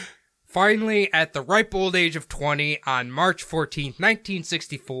 Finally, at the ripe old age of 20, on March 14th,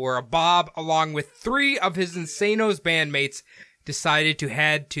 1964, Bob, along with 3 of his Insanos bandmates, decided to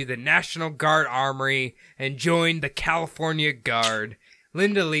head to the National Guard Armory and join the California Guard.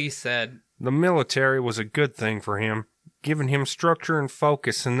 Linda Lee said, the military was a good thing for him, giving him structure and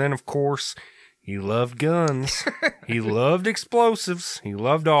focus, and then, of course, he loved guns. He loved explosives. He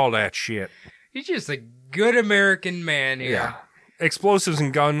loved all that shit. He's just a good American man here. Yeah. Explosives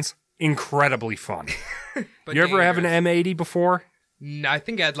and guns. Incredibly fun. But you ever have an M80 before? No, I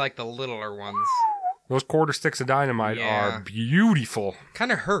think I had like the littler ones. Those quarter sticks of dynamite are beautiful.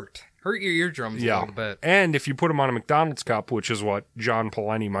 Kind of hurt your eardrums a little bit. And if you put them on a McDonald's cup, which is what John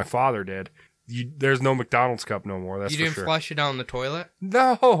Peleni, my father, did, there's no McDonald's cup no more. That's for sure. You didn't flush it down the toilet?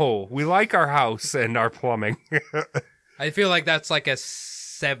 No, we like our house and our plumbing. I feel like that's like a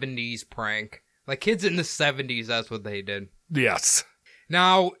 70s prank. Like kids in the 70s, that's what they did. Yes.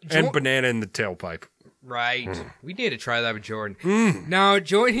 Now, and banana in the tailpipe. Right. We need to try that with Jordan. Now,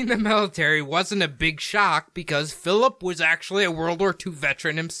 joining the military wasn't a big shock because Philip was actually a World War II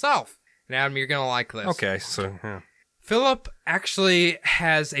veteran himself. And Adam, you're going to like this. Okay, so, yeah. Philip actually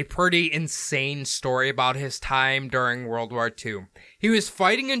has a pretty insane story about his time during World War II. He was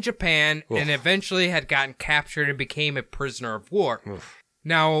fighting in Japan and eventually had gotten captured and became a prisoner of war.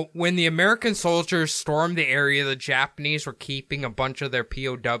 Now, when the American soldiers stormed the area the Japanese were keeping a bunch of their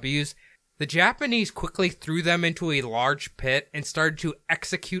POWs, the Japanese quickly threw them into a large pit and started to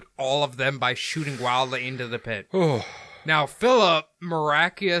execute all of them by shooting wildly into the pit. Now, Philip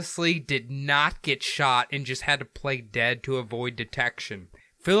miraculously did not get shot and just had to play dead to avoid detection.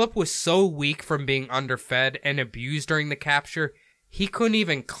 Philip was so weak from being underfed and abused during the capture, he couldn't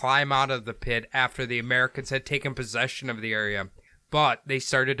even climb out of the pit after the Americans had taken possession of the area. But they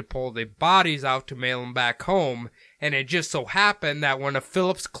started to pull the bodies out to mail them back home, and it just so happened that one of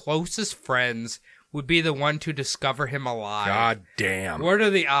Philip's closest friends would be the one to discover him alive. God damn. What are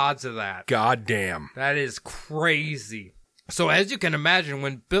the odds of that? God damn. That is crazy. So as you can imagine,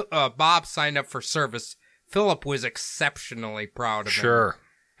 when Bob signed up for service, Philip was exceptionally proud of him. Sure.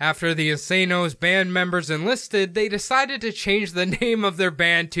 After the Insanos band members enlisted, they decided to change the name of their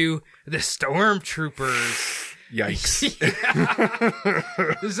band to the Stormtroopers. Yikes.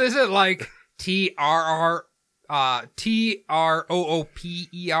 This isn't like Troopers.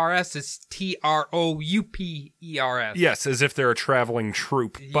 It's Troupers. Yes, as if they're a traveling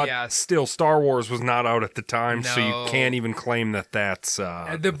troop. But still, Star Wars was not out at the time, so you can't even claim that that's...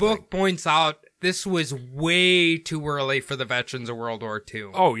 the book points out this was way too early for the veterans of World War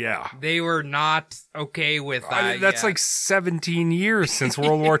II. Oh, yeah. They were not okay with that. That's like 17 years since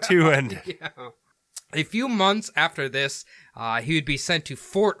World War II ended. Yeah. A few months after this, he would be sent to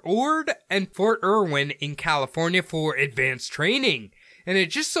Fort Ord and Fort Irwin in California for advanced training. And it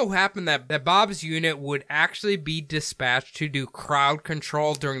just so happened that Bob's unit would actually be dispatched to do crowd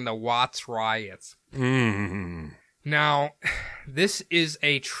control during the Watts riots. Now, this is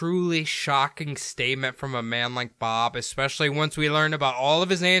a truly shocking statement from a man like Bob, especially once we learn about all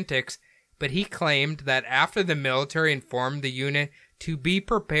of his antics. But he claimed that after the military informed the unit to be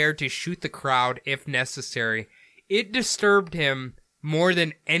prepared to shoot the crowd if necessary, it disturbed him more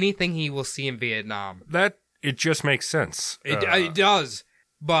than anything he will see in Vietnam. It just makes sense. It does.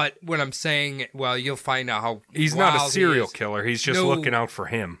 But when I'm saying, well, you'll find out how he's not a serial killer. He's just looking out for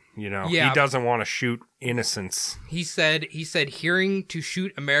him. Yeah. He doesn't want to shoot innocents. He said hearing to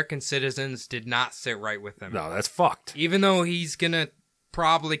shoot American citizens did not sit right with him. No, that's fucked. Even though he's gonna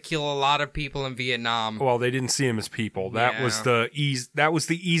probably kill a lot of people in Vietnam. Well, they didn't see him as people. That was the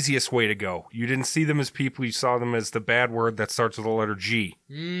easiest way to go. You didn't see them as people. You saw them as the bad word that starts with the letter G.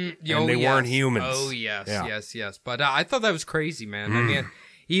 And they weren't humans. Oh yes, yes. But I thought that was crazy, man. I mean,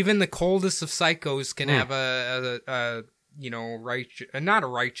 even the coldest of psychos can have a not a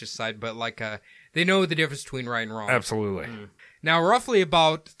righteous side, but like they know the difference between right and wrong. Absolutely. Now, roughly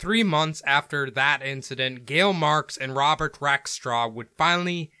about 3 months after that incident, Gail Marks and Robert Rackstraw would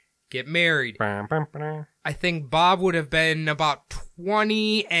finally get married. I think Bob would have been about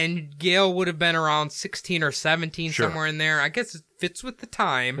 20 and Gail would have been around 16 or 17, somewhere in there. I guess it fits with the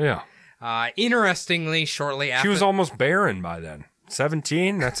time. Yeah. Interestingly, shortly after... She was almost barren by then.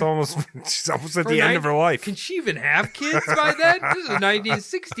 17? That's almost... She's almost at the end of her life. Can she even have kids by then? This is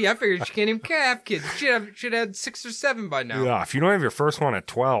 1960. I figured she can't even have kids. Should have had 6 or 7 by now. Yeah, if you don't have your first one at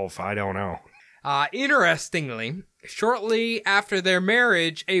 12, I don't know. Interestingly, shortly after their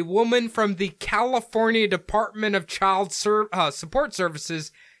marriage, a woman from the California Department of Child Support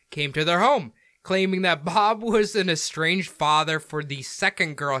Services came to their home, claiming that Bob was an estranged father for the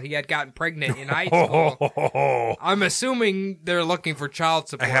second girl he had gotten pregnant in high school. I'm assuming they're looking for child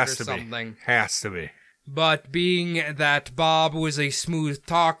support or something. Has to be. But being that Bob was a smooth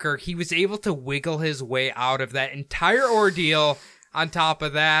talker, he was able to wiggle his way out of that entire ordeal. On top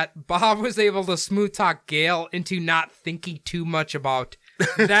of that, Bob was able to smooth talk Gail into not thinking too much about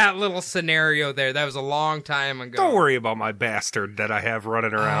that little scenario there. That was a long time ago. Don't worry about my bastard that I have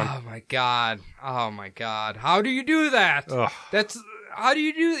running around. Oh my god. How do you do that? Ugh. How do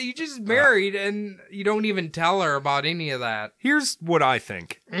you do that? You just married and you don't even tell her about any of that. Here's what I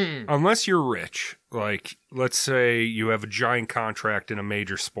think. Unless you're rich, like let's say you have a giant contract in a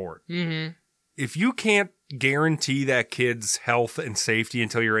major sport. If you can't guarantee that kid's health and safety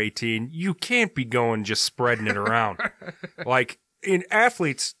until you're 18, you can't be going just spreading it around. Like in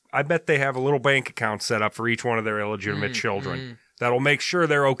athletes, I bet they have a little bank account set up for each one of their illegitimate children that'll make sure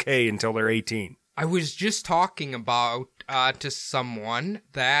they're okay until they're 18. I was just talking about to someone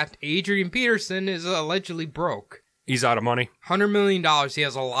that Adrian Peterson is allegedly broke. He's out of money. $100 million. He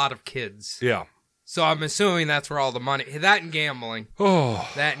has a lot of kids. Yeah. So I'm assuming that's where all the money... That and gambling.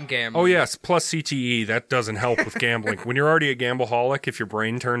 That and gambling. Oh, yes. Plus CTE. That doesn't help with gambling. When you're already a gambleaholic, if your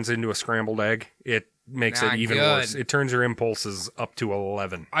brain turns into a scrambled egg, it makes it even worse. It turns your impulses up to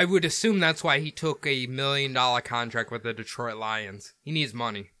 11. I would assume that's why he took a $1 million contract with the Detroit Lions. He needs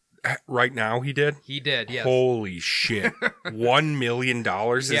money. Right now he did? He did, yes. Holy shit. $1 million?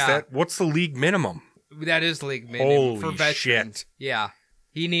 Is that... What's the league minimum? That is league minimum for Holy veterans. Shit. Yeah.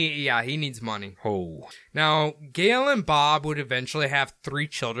 He needs money. Oh. Now, Gail and Bob would eventually have 3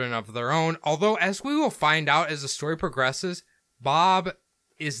 children of their own, although as we will find out as the story progresses, Bob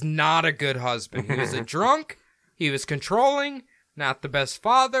is not a good husband. He was a drunk, he was controlling, not the best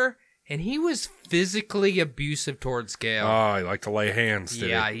father, and he was physically abusive towards Gail. Oh, he liked to lay hands,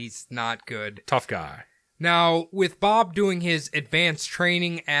 did he? He's not good. Tough guy. Now, with Bob doing his advanced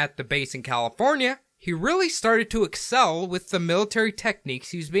training at the base in California, he really started to excel with the military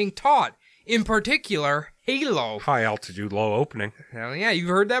techniques he was being taught. In particular, Halo. High altitude, low opening. Hell yeah, you've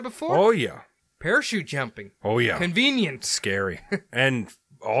heard that before? Oh yeah. Parachute jumping. Oh yeah. Convenient. Scary. And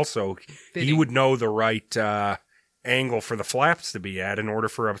also, he would know the right angle for the flaps to be at in order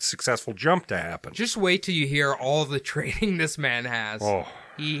for a successful jump to happen. Just wait till you hear all the training this man has. Oh.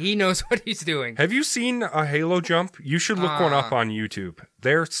 He knows what he's doing. Have you seen a Halo jump? You should look one up on YouTube.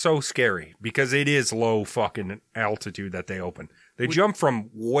 They're so scary because it is low fucking altitude that they open. They jump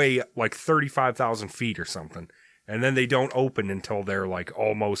from way like 35,000 feet or something, and then they don't open until they're like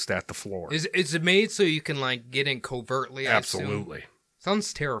almost at the floor. Is it made so you can like get in covertly? Absolutely.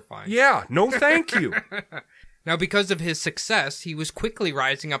 Sounds terrifying. Yeah. No, thank you. Now, because of his success, he was quickly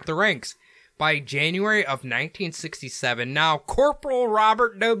rising up the ranks. By January of 1967, now Corporal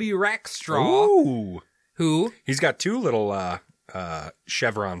Robert W. Rackstraw, Ooh. who... He's got 2 little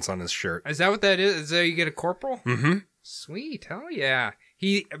chevrons on his shirt. Is that what that is? Is that how you get a corporal? Mm-hmm. Sweet. Hell yeah.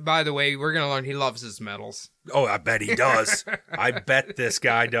 He, by the way, we're going to learn he loves his medals. Oh, I bet he does. I bet this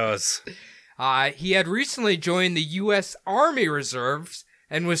guy does. He had recently joined the U.S. Army Reserves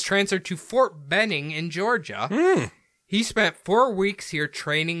and was transferred to Fort Benning in Georgia. He spent 4 weeks here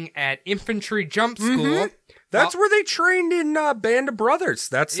training at infantry jump school. That's where they trained in Band of Brothers.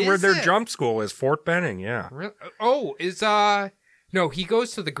 That's where their jump school is, Fort Benning, yeah. Really? Oh, no, he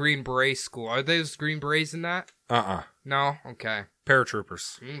goes to the Green Beret school. Are those Green Berets in that? Uh-uh. No? Okay.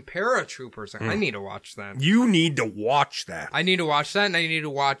 Paratroopers. Paratroopers. I need to watch that. You need to watch that. I need to watch that, and I need to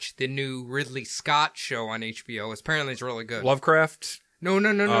watch the new Ridley Scott show on HBO. Apparently, it's really good. Lovecraft? No.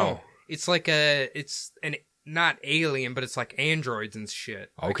 Oh. It's like not alien, but it's like androids and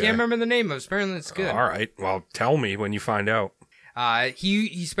shit. Okay. I can't remember the name of it. Apparently, it's good. All right. Well, tell me when you find out.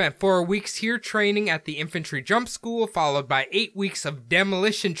 He spent 4 weeks here training at the infantry jump school, followed by 8 weeks of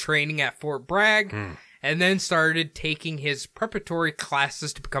demolition training at Fort Bragg, and then started taking his preparatory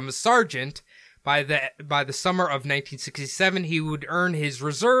classes to become a sergeant. By the summer of 1967, he would earn his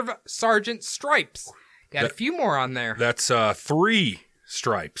reserve sergeant stripes. Got a few more on there. That's 3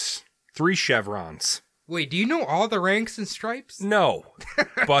 stripes, 3 chevrons. Wait, do you know all the ranks and stripes? No,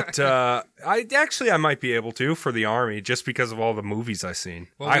 but I might be able to for the Army just because of all the movies I've seen.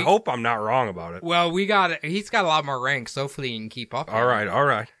 Well, I hope I'm not wrong about it. Well, he's got a lot more ranks. Hopefully he can keep up. All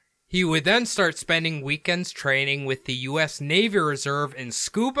right. He would then start spending weekends training with the U.S. Navy Reserve in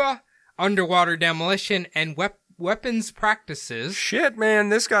scuba, underwater demolition, and weapons practices. Shit, man,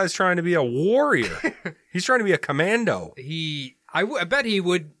 this guy's trying to be a warrior. He's trying to be a commando. I bet he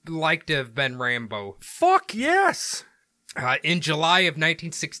would like to have been Rambo. Fuck yes. In July of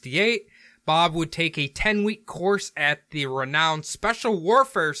 1968, Bob would take a 10-week course at the renowned Special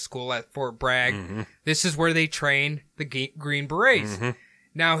Warfare School at Fort Bragg. Mm-hmm. This is where they train the Green Berets. Mm-hmm.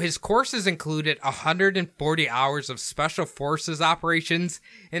 Now, his courses included 140 hours of Special Forces operations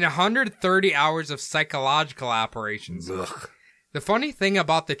and 130 hours of psychological operations. Ugh. The funny thing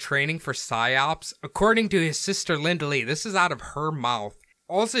about the training for PSYOPs, according to his sister Linda Lee, this is out of her mouth,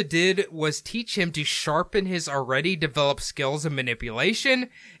 all it did was teach him to sharpen his already developed skills of manipulation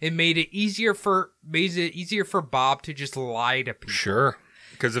and made it easier for Bob to just lie to people. Sure.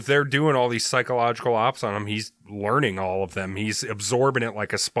 Because if they're doing all these psychological ops on him, he's learning all of them. He's absorbing it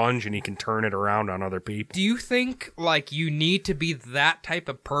like a sponge, and he can turn it around on other people. Do you think, you need to be that type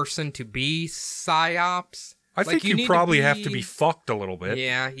of person to be PSYOPs? I think you probably have to be fucked a little bit.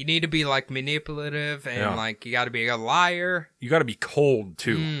 Yeah, you need to be, manipulative, and, you gotta be a liar. You gotta be cold,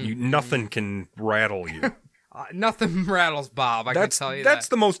 too. Nothing can rattle you. Nothing rattles Bob, I can tell you that. That's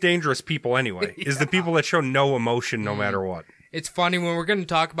the most dangerous people anyway, is the people that show no emotion no matter what. It's funny, when we're going to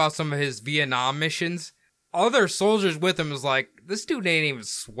talk about some of his Vietnam missions, other soldiers with him is like, this dude ain't even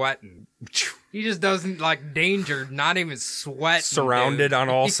sweating. He just doesn't danger, not even sweating. Surrounded on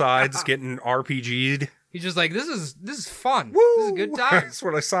all sides, getting RPG'd. He's just like, this is fun. Woo! This is a good time. That's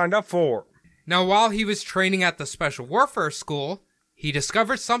what I signed up for. Now, while he was training at the Special Warfare School, he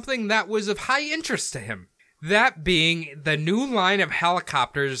discovered something that was of high interest to him. That being the new line of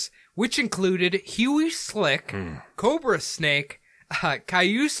helicopters, which included Huey Slick, Cobra Snake,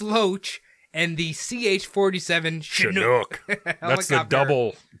 Cayuse Loach, and the CH-47 Chinook. That's the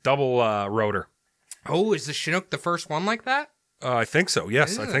double rotor. Oh, is the Chinook the first one like that? I think so.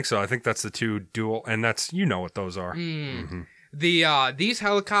 Yes, I think so. I think that's the 2 dual, and that's, you know what those are. Mm-hmm. These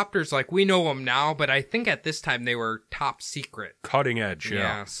helicopters, we know them now, but I think at this time they were top secret. Cutting edge, yeah.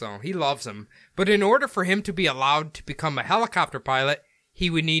 Yeah, so he loves them. But in order for him to be allowed to become a helicopter pilot,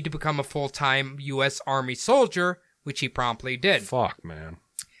 he would need to become a full-time U.S. Army soldier, which he promptly did. Fuck, man.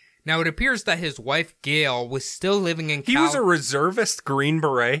 Now, it appears that his wife, Gail, was still living in He was a reservist Green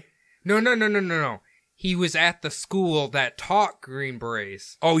Beret? No. He was at the school that taught Green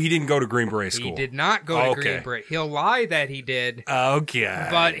Berets. Oh, he didn't go to Green Beret school. He did not go to Green Beret. He'll lie that he did. Okay.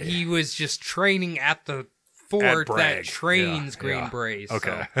 But he was just training at the fort that trains Green Berets.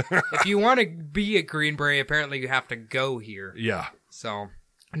 Okay. So if you want to be a Green Beret, apparently you have to go here. Yeah. So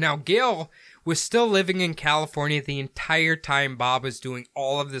now Gail was still living in California the entire time Bob was doing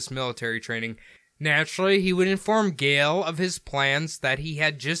all of this military training. Naturally, he would inform Gail of his plans that he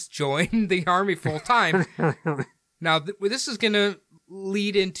had just joined the Army full-time. Now, this is going to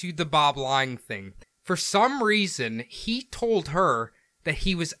lead into the Bob lying thing. For some reason, he told her that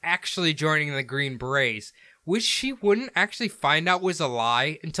he was actually joining the Green Berets, which she wouldn't actually find out was a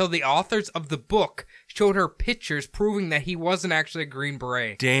lie until the authors of the book showed her pictures proving that he wasn't actually a Green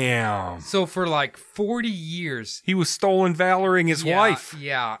Beret. Damn. So for 40 years... He was stolen valoring his wife.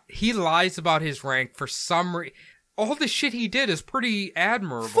 Yeah. He lies about his rank for some reason. All the shit he did is pretty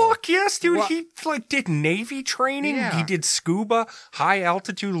admirable. Fuck yes, dude. He did Navy training. Yeah. He did scuba, high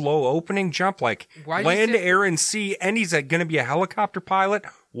altitude, low opening jump, land, air, and sea. And he's going to be a helicopter pilot.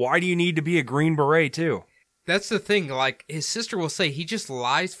 Why do you need to be a Green Beret too? That's the thing. His sister will say he just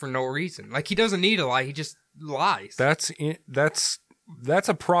lies for no reason. He doesn't need to lie. He just lies. That's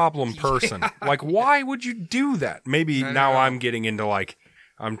a problem person. Yeah. Why would you do that? Maybe now I'm getting into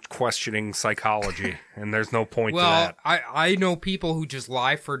I'm questioning psychology, and there's no point to that. Well, I know people who just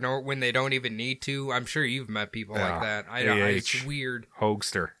lie when they don't even need to. I'm sure you've met people like that. It's weird.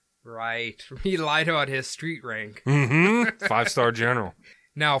 Hogster. Right. He lied about his street rank. Mm-hmm. 5-star general.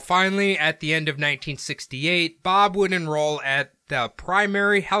 Now, finally, at the end of 1968, Bob would enroll at the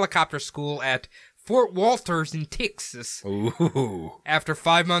primary helicopter school at Fort Walters in Texas. Ooh. After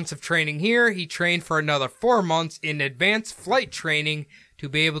 5 months of training here, he trained for another 4 months in advanced flight training to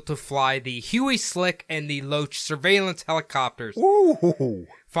be able to fly the Huey Slick and the Loach surveillance helicopters. Ooh.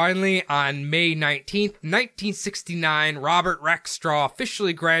 Finally, on May 19th, 1969, Robert Rackstraw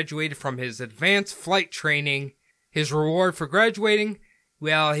officially graduated from his advanced flight training. His reward for graduating?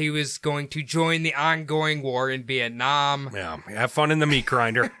 Well, he was going to join the ongoing war in Vietnam. Yeah, have fun in the meat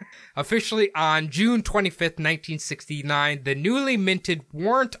grinder. Officially on June 25th, 1969, the newly minted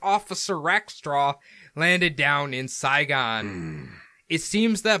warrant officer Rackstraw landed down in Saigon. It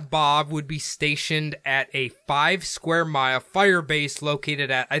seems that Bob would be stationed at a 5 square mile fire base located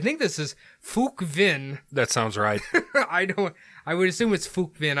at, I think this is Phuc Vinh. That sounds right. I would assume it's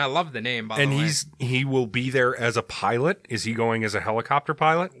Phuc Vinh. I love the name, by the way. And he will be there as a pilot? Is he going as a helicopter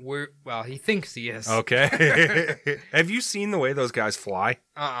pilot? Well, he thinks he is. Okay. Have you seen the way those guys fly?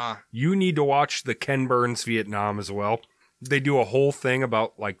 You need to watch the Ken Burns Vietnam as well. They do a whole thing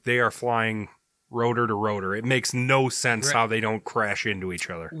about, like, they are flying rotor to rotor. It makes no sense how they don't crash into each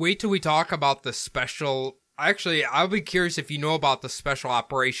other. Wait till we talk about the special... Actually, I'll be curious if you know about the special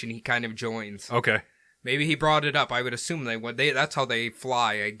operation he kind of joins. Okay. Maybe he brought it up. I would assume they would. That's how they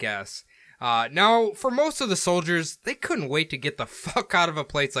fly, I guess. Now, for most of the soldiers, they couldn't wait to get the fuck out of a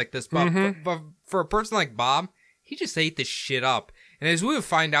place like this. But for a person like Bob, he just ate this shit up. And as we would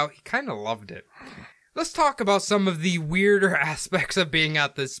find out, he kind of loved it. Let's talk about some of the weirder aspects of being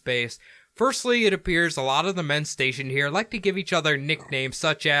at this base. Firstly, it appears a lot of the men stationed here like to give each other nicknames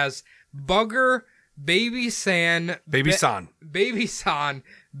such as Bugger, Baby San,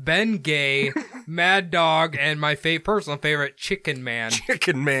 Ben Gay, Mad Dog, and my personal favorite, Chicken Man.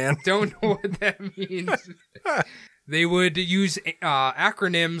 Chicken Man. Don't know what that means. They would use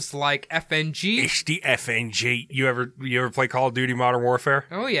acronyms like FNG. It's the FNG. You ever play Call of Duty Modern Warfare?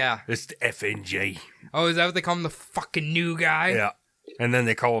 Oh, yeah. It's the FNG. Oh, is that what they call him, the fucking new guy? Yeah. And then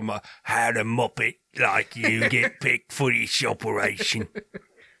they call him a how to muppet like you get picked for this operation.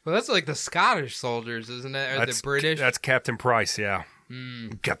 Well, that's like the Scottish soldiers, isn't it? Or the British? That's Captain Price, yeah.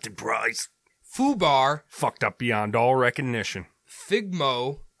 Captain Price. Fubar. Fucked up beyond all recognition.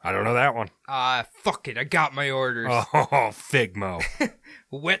 Figmo. I don't know that one. Fuck it, I got my orders. Oh, Figmo.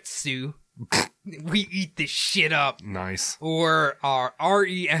 Wetsu. We eat this shit up. Nice. Or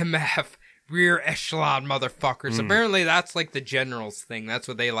REMF. Rear echelon motherfuckers. Apparently that's like the general's thing. That's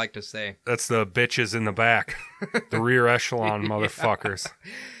what they like to say. That's the bitches in the back. The rear echelon motherfuckers.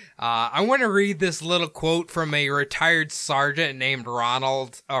 I want to read this little quote from a retired sergeant named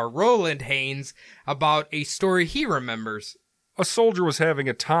Roland Haynes about a story he remembers. A soldier was having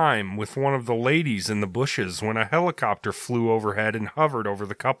a time with one of the ladies in the bushes when a helicopter flew overhead and hovered over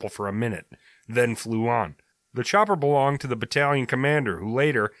the couple for a minute, then flew on. The chopper belonged to the battalion commander, who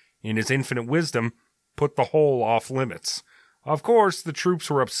later, in his infinite wisdom, put the whole off limits. Of course, the troops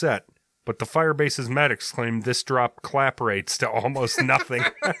were upset, but the firebase's medics claimed this dropped clap rates to almost nothing.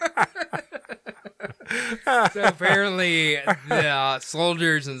 So apparently, the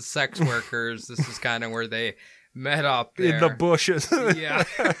soldiers and sex workers, this is kind of where they met up there. In the bushes. Yeah.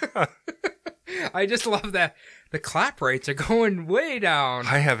 I just love that the clap rates are going way down.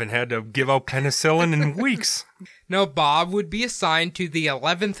 I haven't had to give out penicillin in weeks. Now, Bob would be assigned to the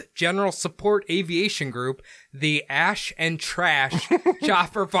 11th General Support Aviation Group. The Ash and Trash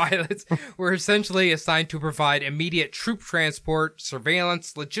chopper pilots were essentially assigned to provide immediate troop transport,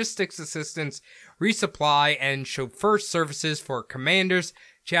 surveillance, logistics assistance, resupply, and chauffeur services for commanders,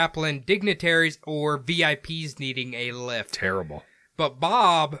 chaplain, dignitaries, or VIPs needing a lift. Terrible. But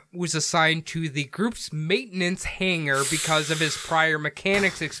Bob was assigned to the group's maintenance hangar because of his prior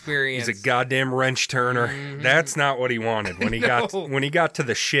mechanics experience. He's a goddamn wrench turner. Mm-hmm. That's not what he wanted. When he got to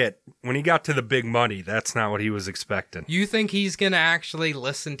the shit, when he got to the big money, that's not what he was expecting. You think he's going to actually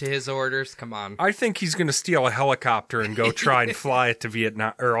listen to his orders? Come on. I think he's going to steal a helicopter and go try and fly it to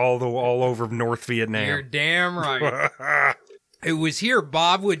Vietnam or all over North Vietnam. You're damn right. It was here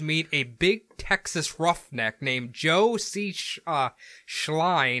Bob would meet a big Texas roughneck named Joe C. Schlin,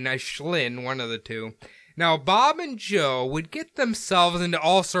 one of the two. Now, Bob and Joe would get themselves into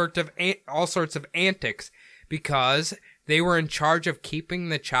all sorts of antics because they were in charge of keeping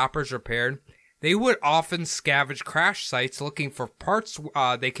the choppers repaired. They would often scavenge crash sites looking for parts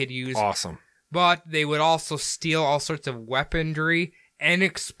they could use. Awesome. But they would also steal all sorts of weaponry and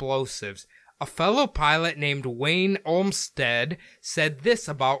explosives. A fellow pilot named Wayne Olmsted said this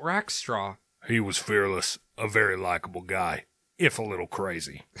about Rackstraw. He was fearless, a very likable guy, if a little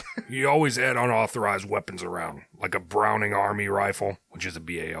crazy. He always had unauthorized weapons around, like a Browning Army rifle, which is a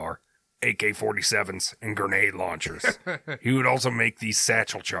BAR, AK-47s, and grenade launchers. He would also make these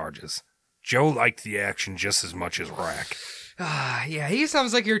satchel charges. Joe liked the action just as much as Rack. Yeah, he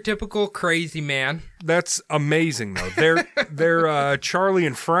sounds like your typical crazy man. That's amazing, though. They're Charlie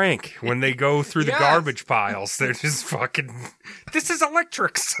and Frank when they go through the garbage piles. They're just fucking, this is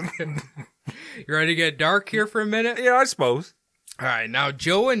electrics. You ready to get dark here for a minute? Yeah, I suppose. All right, now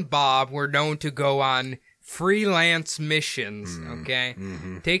Joe and Bob were known to go on freelance missions, okay?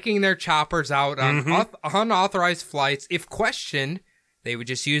 Mm-hmm. Taking their choppers out on unauthorized flights. If questioned, they would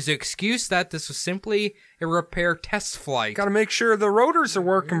just use the excuse that this was simply a repair test flight. Gotta make sure the rotors are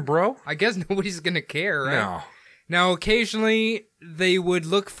working, bro. I guess nobody's gonna care, right? No. Now, occasionally, they would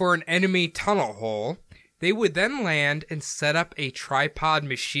look for an enemy tunnel hole. They would then land and set up a tripod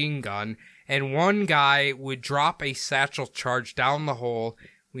machine gun, and one guy would drop a satchel charge down the hole.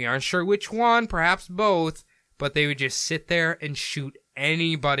 We aren't sure which one, perhaps both, but they would just sit there and shoot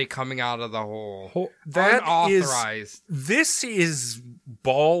anybody coming out of the hole. That unauthorized. This is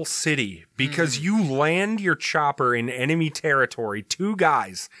Ball City, because you land your chopper in enemy territory, 2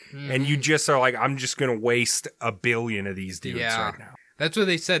 guys, and you just are like, I'm just going to waste 1 billion of these dudes right now. That's what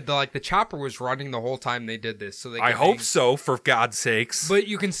they said. The chopper was running the whole time they did this. So I hope so, for God's sakes. But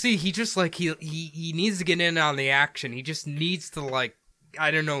you can see he just he needs to get in on the action. He just needs to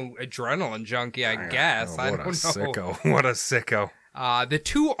I don't know, adrenaline junkie, I guess. I don't know. Sicko. What a sicko. The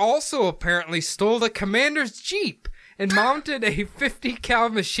two also apparently stole the commander's Jeep and mounted a 50 cal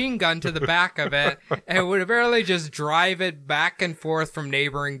machine gun to the back of it and would apparently just drive it back and forth from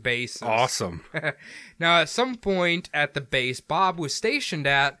neighboring bases. Awesome. Now, at some point at the base Bob was stationed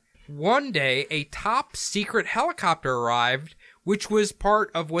at, one day a top secret helicopter arrived, which was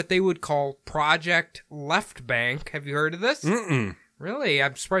part of what they would call Project Left Bank. Have you heard of this? Mm-mm. Really?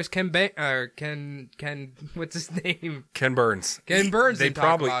 I'm surprised Ken, what's his name? Ken Burns. Ken Burns didn't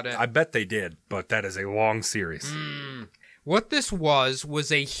talk about it. I bet they did, but that is a long series. What this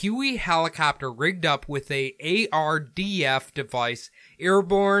was a Huey helicopter rigged up with a ARDF device,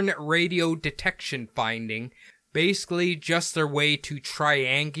 Airborne Radio Detection Finding, basically just their way to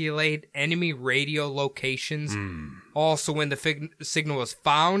triangulate enemy radio locations. Also, when the signal was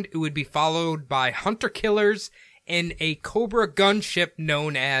found, it would be followed by hunter-killers and a Cobra gunship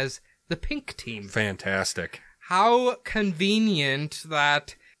known as the Pink Team. Fantastic. How convenient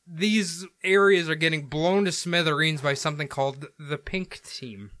that these areas are getting blown to smithereens by something called the Pink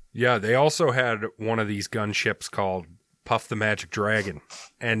Team. Yeah, they also had one of these gunships called Puff the Magic Dragon,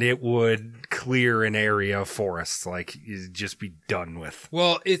 and it would clear an area of forests, you'd just be done with.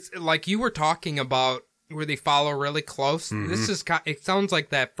 Well, it's like you were talking about where they follow really close. This is, it sounds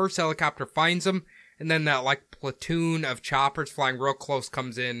like that first helicopter finds them, and then that platoon of choppers flying real close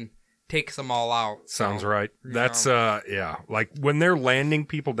comes in, takes them all out. Sounds right. That's, when they're landing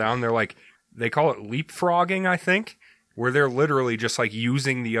people down, they're they call it leapfrogging, I think, where they're literally just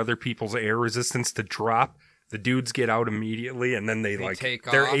using the other people's air resistance to drop. The dudes get out immediately, and then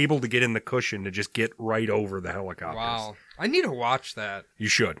they're able to get in the cushion to just get right over the helicopters. Wow. I need to watch that. You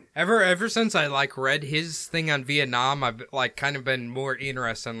should. Ever since I read his thing on Vietnam, I've kind of been more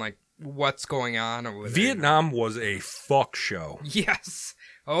interested in what's going on over there. Vietnam was a fuck show. Yes.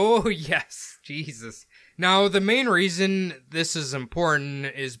 Oh, yes. Jesus. Now, the main reason this is important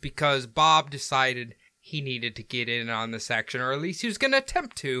is because Bob decided he needed to get in on this action, or at least he was going to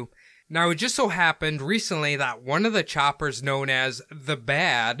attempt to. Now, it just so happened recently that one of the choppers known as the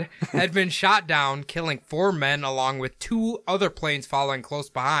Bad had been shot down, killing 4 men along with 2 other planes following close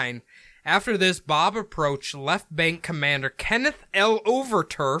behind. After this, Bob approached Left Bank Commander Kenneth L.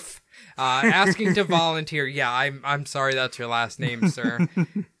 Overturf, asking to volunteer. Yeah, I'm sorry that's your last name, sir.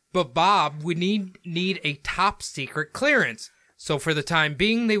 But Bob would need a top secret clearance. So for the time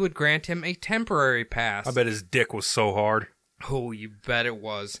being, they would grant him a temporary pass. I bet his dick was so hard. Oh, you bet it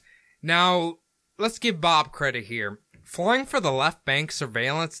was. Now, let's give Bob credit here. Flying for the Left Bank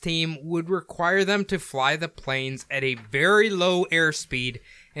surveillance team would require them to fly the planes at a very low airspeed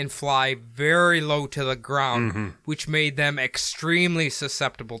and fly very low to the ground, which made them extremely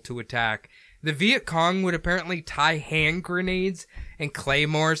susceptible to attack. The Viet Cong would apparently tie hand grenades and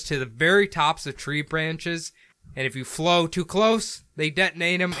claymores to the very tops of tree branches, and if you flow too close, they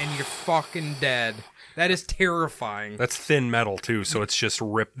detonate them and you're fucking dead. That is terrifying. That's thin metal, too, so it's just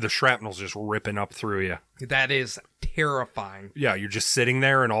the shrapnel's just ripping up through you. That is terrifying. Yeah, you're just sitting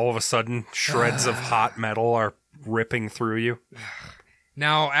there, and all of a sudden, shreds of hot metal are ripping through you.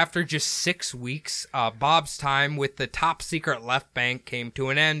 Now, after just 6 weeks, Bob's time with the top secret left bank came to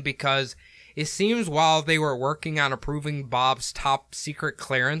an end because it seems while they were working on approving Bob's top secret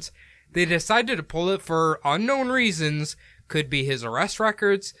clearance, they decided to pull it for unknown reasons. Could be his arrest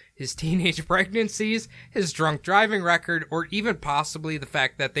records, his teenage pregnancies, his drunk driving record, or even possibly the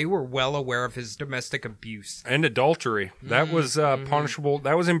fact that they were well aware of his domestic abuse. And adultery. That was punishable.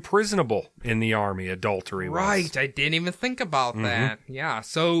 That was imprisonable in the Army, adultery was. Right, I didn't even think about that. Yeah,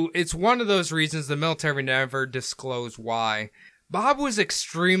 so it's one of those reasons the military never disclosed why. Bob was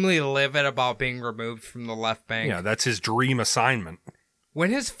extremely livid about being removed from the left bank. Yeah, that's his dream assignment. When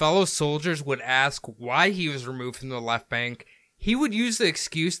his fellow soldiers would ask why he was removed from the left bank, he would use the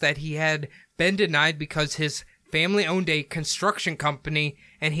excuse that he had been denied because his family owned a construction company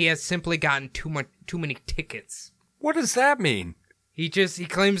and he had simply gotten too many tickets. What does that mean? He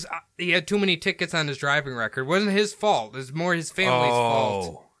claims he had too many tickets on his driving record. It wasn't his fault. It was more his family's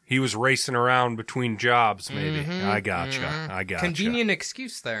fault. He was racing around between jobs, maybe. I gotcha. Convenient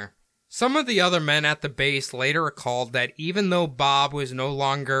excuse there. Some of the other men at the base later recalled that even though Bob was no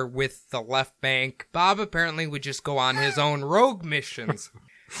longer with the left bank, Bob apparently would just go on his own rogue missions.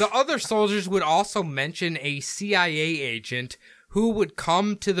 The other soldiers would also mention a CIA agent who would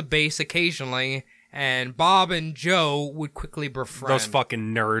come to the base occasionally, and Bob and Joe would quickly befriend. Those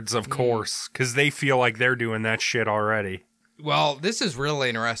fucking nerds, of course, because they feel like they're doing that shit already. Well, this is really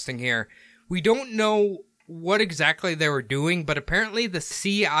interesting here. We don't know what exactly they were doing, but apparently the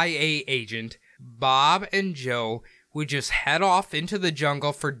CIA agent, Bob and Joe, would just head off into the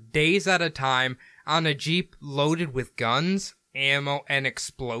jungle for days at a time on a Jeep loaded with guns, ammo, and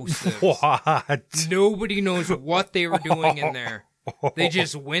explosives. What? Nobody knows what they were doing in there. They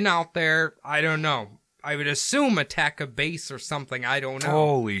just went out there, I don't know. I would assume attack a base or something, I don't know.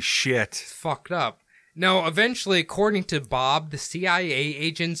 Holy shit. It's fucked up. Now, eventually, according to Bob, the CIA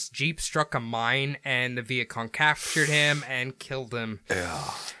agent's Jeep struck a mine and the vehicle captured him and killed him.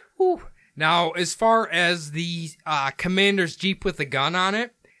 Yeah. Whew. Now, as far as the commander's Jeep with the gun on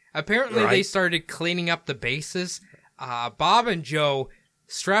it, apparently they started cleaning up the bases. Bob and Joe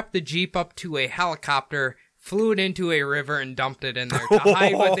strapped the Jeep up to a helicopter, flew it into a river, and dumped it in there to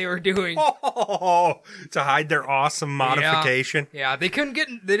hide what they were doing. To hide their awesome modification? Yeah, they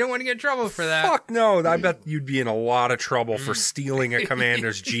didn't want to get in trouble for that. Fuck no, I bet you'd be in a lot of trouble for stealing a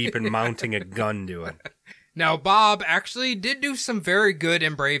commander's Jeep and mounting a gun to it. Now, Bob actually did do some very good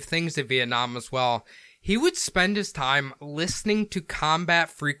and brave things in Vietnam as well. He would spend his time listening to combat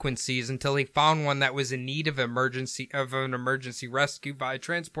frequencies until he found one that was in need of an emergency rescue by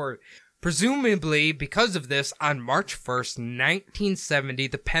transport. Presumably, because of this, on March 1st, 1970,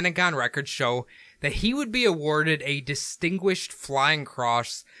 the Pentagon records show that he would be awarded a Distinguished Flying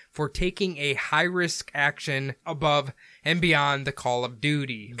Cross for taking a high-risk action above and beyond the call of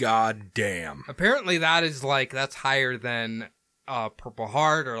duty. God damn. Apparently that's higher than Purple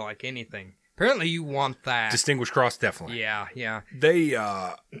Heart or like anything. Apparently you want that. Distinguished Cross, definitely. Yeah. They,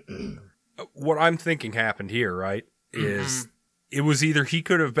 what I'm thinking happened here, right, is it was either he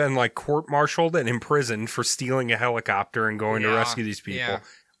could have been like court-martialed and imprisoned for stealing a helicopter and going to rescue these people,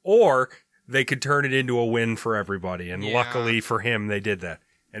 or they could turn it into a win for everybody. And luckily for him, they did that.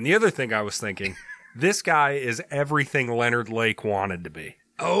 And the other thing I was thinking, this guy is everything Leonard Lake wanted to be.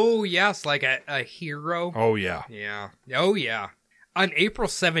 Oh, yes, like a hero. Oh, yeah. Yeah. Oh, yeah. On April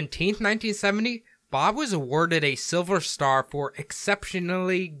 17th, 1970, Bob was awarded a Silver Star for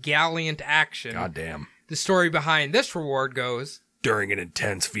exceptionally gallant action. God damn. The story behind this reward goes, during an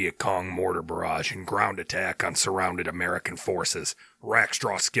intense Viet Cong mortar barrage and ground attack on surrounded American forces,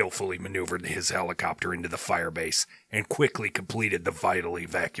 Rackstraw skillfully maneuvered his helicopter into the firebase and quickly completed the vital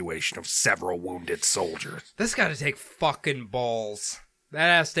evacuation of several wounded soldiers. That's gotta take fucking balls. That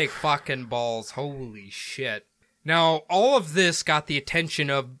has to take fucking balls. Holy shit. Now, all of this got the attention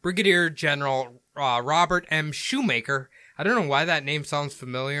of Brigadier General Robert M. Shoemaker. I don't know why that name sounds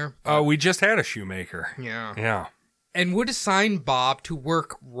familiar. We just had a Shoemaker. Yeah. And would assign Bob to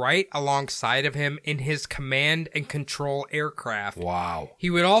work right alongside of him in his command and control aircraft. Wow. He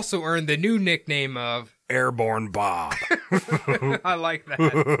would also earn the new nickname of Airborne Bob. I like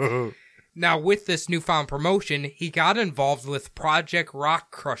that. Now, with this newfound promotion, he got involved with Project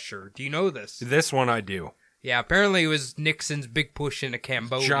Rock Crusher. Do you know this? This one I do. Yeah, apparently it was Nixon's big push into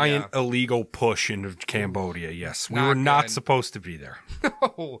Cambodia. Giant illegal push into Cambodia, yes. We were not supposed to be there.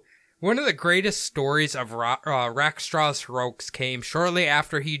 No. One of the greatest stories of Rackstraw's heroics came shortly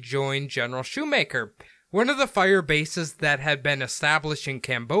after he joined General Shoemaker. One of the fire bases that had been established in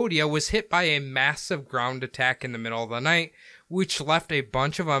Cambodia was hit by a massive ground attack in the middle of the night, which left a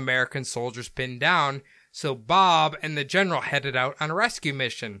bunch of American soldiers pinned down. So Bob and the general headed out on a rescue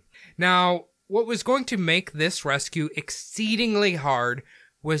mission. Now, what was going to make this rescue exceedingly hard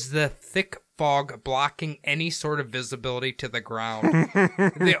was the thick fog blocking any sort of visibility to the ground.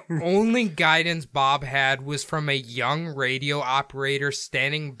 The only guidance Bob had was from a young radio operator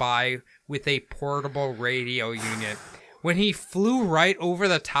standing by with a portable radio unit. When he flew right over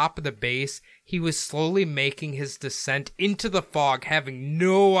the top of the base, he was slowly making his descent into the fog, having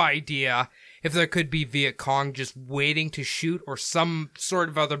no idea if there could be Viet Cong just waiting to shoot or some sort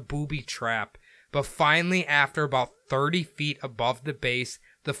of other booby trap. But finally, after about 30 feet above the base,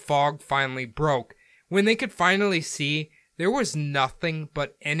 the fog finally broke. When they could finally see, there was nothing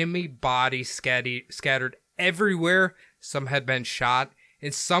but enemy bodies scattered everywhere. Some had been shot,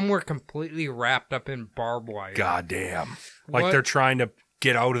 and some were completely wrapped up in barbed wire. Goddamn. Like they're trying to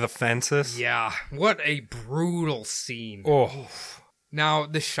get out of the fences? Yeah, what a brutal scene. Oh. Now,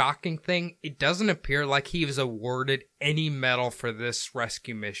 the shocking thing, it doesn't appear like he was awarded any medal for this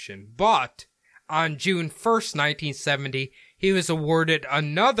rescue mission. But on June 1st, 1970, he was awarded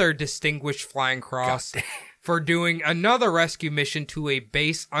another Distinguished Flying Cross for doing another rescue mission to a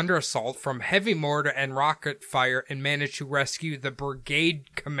base under assault from heavy mortar and rocket fire and managed to rescue the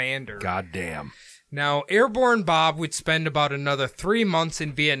brigade commander. Goddamn. Now, Airborne Bob would spend about another 3 months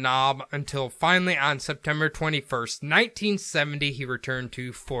in Vietnam until finally on September 21st, 1970, he returned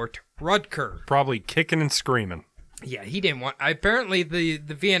to Fort Rutger. Probably kicking and screaming. Yeah, he didn't want... Apparently, the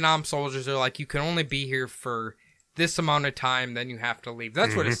Vietnam soldiers are like, you can only be here for this amount of time, then you have to leave.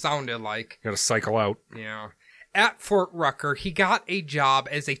 That's what it sounded like. Gotta cycle out. Yeah. At Fort Rucker, he got a job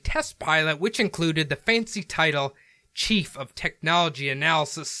as a test pilot, which included the fancy title Chief of Technology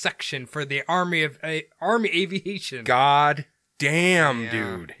Analysis Section for the Army Aviation. God damn,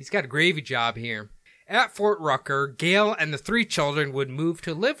 dude. He's got a gravy job here. At Fort Rucker, Gail and the 3 children would move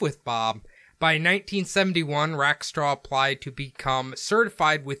to live with Bob. By 1971, Rackstraw applied to become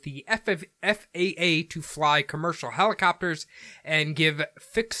certified with the FAA to fly commercial helicopters and give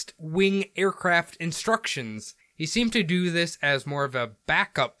fixed-wing aircraft instructions. He seemed to do this as more of a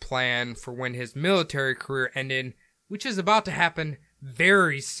backup plan for when his military career ended, which is about to happen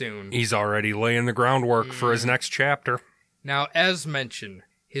very soon. He's already laying the groundwork for his next chapter. Now, as mentioned,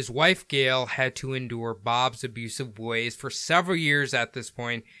 his wife Gail had to endure Bob's abusive ways for several years at this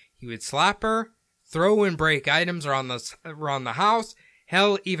point. He would slap her, throw and break items around the house,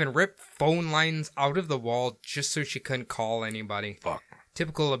 hell, even rip phone lines out of the wall just so she couldn't call anybody. Fuck.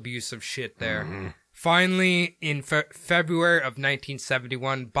 Typical abusive shit there. Finally, in February of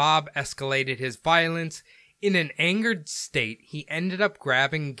 1971, Bob escalated his violence. In an angered state, he ended up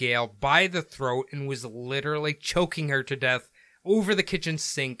grabbing Gail by the throat and was literally choking her to death over the kitchen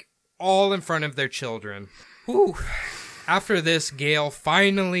sink, all in front of their children. Whew. After this, Gail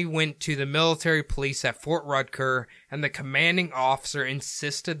finally went to the military police at Fort Rutger, and the commanding officer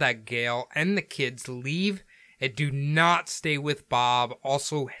insisted that Gail and the kids leave and do not stay with Bob.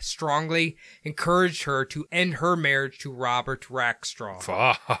 Also strongly encouraged her to end her marriage to Robert Rackstraw.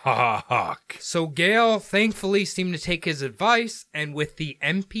 Fuck. So Gail thankfully seemed to take his advice, and with the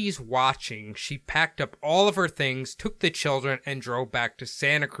MPs watching, she packed up all of her things, took the children, and drove back to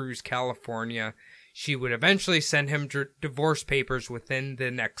Santa Cruz, California. She would eventually send him divorce papers within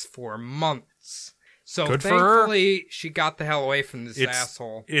the next 4 months. So good thankfully, she got the hell away from this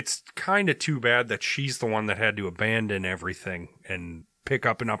asshole. It's kind of too bad that she's the one that had to abandon everything and pick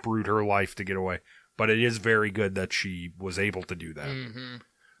up and uproot her life to get away. But it is very good that she was able to do that. Mm-hmm.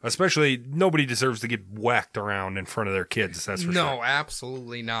 Especially, nobody deserves to get whacked around in front of their kids, that's for sure. No,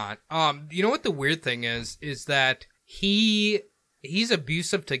 absolutely not. You know what the weird thing is that he's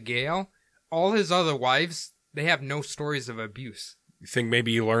abusive to Gail. All his other wives, they have no stories of abuse. You think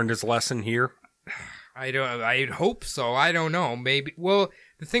maybe he learned his lesson here? I'd hope so. I don't know. Maybe. Well,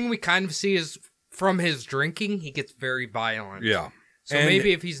 the thing we kind of see is from his drinking, he gets very violent. Yeah. So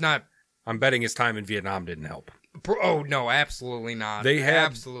maybe if he's not... I'm betting his time in Vietnam didn't help. Oh, no, absolutely not.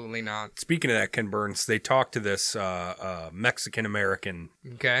 Absolutely not. Speaking of that, Ken Burns, they talked to this Mexican-American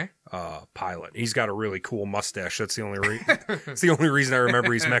pilot. He's got a really cool mustache. That's the only reason I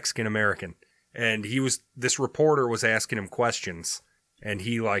remember he's Mexican-American. And this reporter was asking him questions. And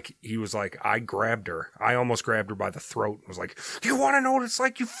he was like, I grabbed her. I almost grabbed her by the throat. And was like, do you want to know what it's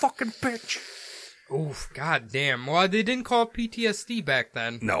like, you fucking bitch? Oof, goddamn. Well, they didn't call it PTSD back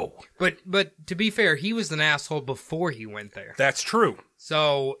then. No. But to be fair, he was an asshole before he went there. That's true.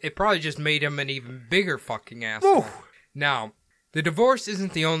 So it probably just made him an even bigger fucking asshole. Ooh. Now, the divorce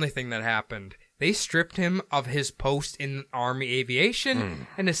isn't the only thing that happened. They stripped him of his post in Army Aviation,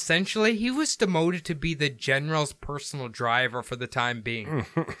 and essentially he was demoted to be the general's personal driver for the time being.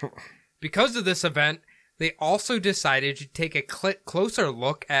 Because of this event, they also decided to take a closer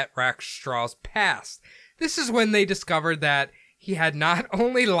look at Rackstraw's past. This is when they discovered that he had not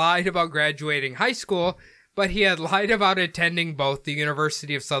only lied about graduating high school, but he had lied about attending both the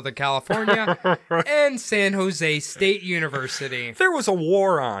University of Southern California and San Jose State University. There was a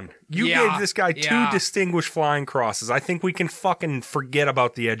war on. You gave this guy 2 distinguished flying crosses. I think we can fucking forget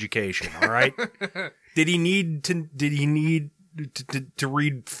about the education, all right? Did he need to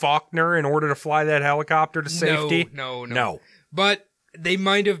read Faulkner in order to fly that helicopter to safety? No. But they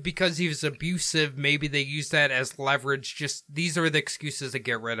might have, because he was abusive, maybe they used that as leverage. Just, these are the excuses to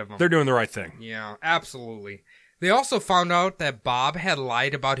get rid of him. They're doing the right thing. Yeah, absolutely. They also found out that Bob had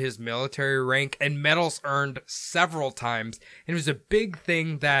lied about his military rank and medals earned several times. And it was a big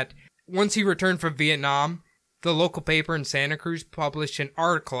thing that once he returned from Vietnam, the local paper in Santa Cruz published an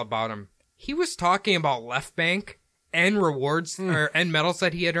article about him. He was talking about left bank and rewards and medals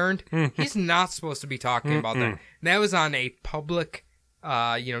that he had earned. He's not supposed to be talking about that. And that was on a public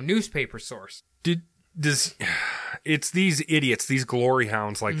newspaper source. It's these idiots, these glory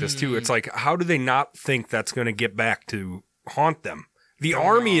hounds like this too. It's like, how do they not think that's going to get back to haunt them? The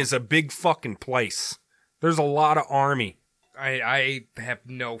Army is a big fucking place. There's a lot of Army. I have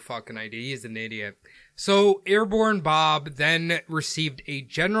no fucking idea. He's an idiot. So Airborne Bob then received a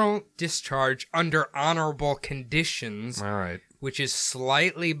general discharge under honorable conditions. All right. Which is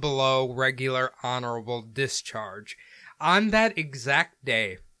slightly below regular honorable discharge. On that exact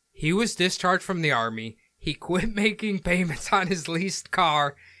day, he was discharged from the Army, he quit making payments on his leased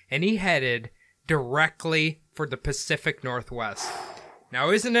car, and he headed directly for the Pacific Northwest. Now,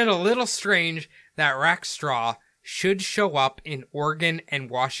 isn't it a little strange that Rackstraw should show up in Oregon and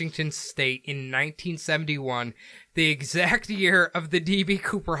Washington State in 1971, the exact year of the D.B.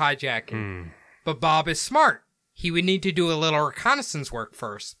 Cooper hijacking? But Bob is smart. He would need to do a little reconnaissance work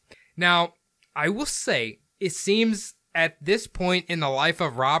first. Now, I will say, it seems at this point in the life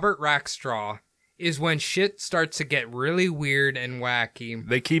of Robert Rackstraw is when shit starts to get really weird and wacky.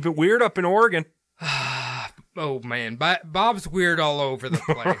 They keep it weird up in Oregon. Oh, man. Bob's weird all over the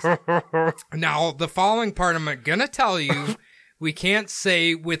place. Now, the following part I'm going to tell you, we can't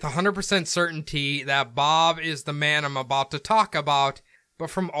say with 100% certainty that Bob is the man I'm about to talk about, but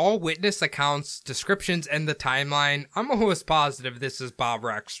from all witness accounts, descriptions, and the timeline, I'm almost positive this is Bob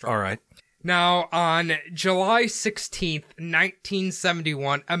Rackstraw. All right. Now, on July 16th,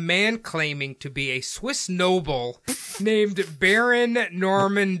 1971, a man claiming to be a Swiss noble named Baron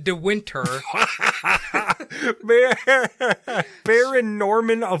Norman de Winter. Baron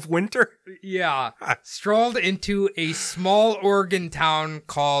Norman of Winter? Yeah. Strolled into a small Oregon town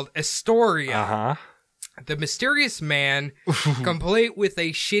called Astoria. Uh-huh. The mysterious man, complete with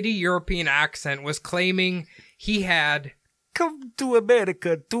a shitty European accent, was claiming he had come to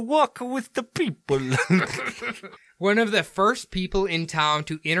America to walk with the people. One of the first people in town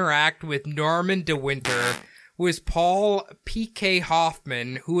to interact with Norman de Winter was Paul P.K.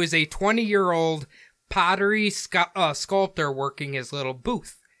 Hoffman, who is a 20-year-old pottery sculptor working his little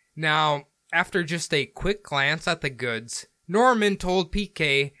booth. Now, after just a quick glance at the goods, Norman told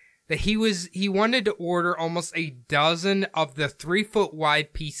P.K. that he wanted to order almost a dozen of the 3-foot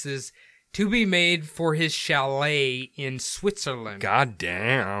wide pieces to be made for his chalet in Switzerland. God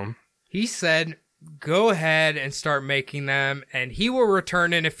damn. He said, go ahead and start making them, and he will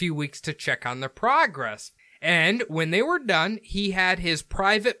return in a few weeks to check on the progress. And when they were done, he had his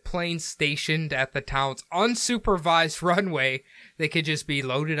private plane stationed at the town's unsupervised runway. They could just be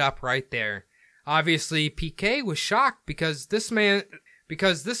loaded up right there. Obviously, PK was shocked because this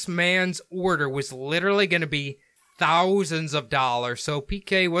man's order was literally going to be thousands of dollars, so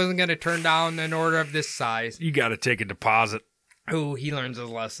PK wasn't going to turn down an order of this size. You got to take a deposit. Oh, he learns his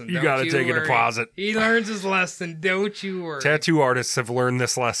lesson. You got to take a deposit. He learns his lesson. Don't you worry. Tattoo artists have learned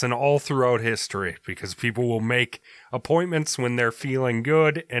this lesson all throughout history because people will make appointments when they're feeling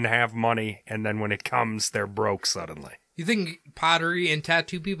good and have money, and then when it comes, they're broke suddenly. You think pottery and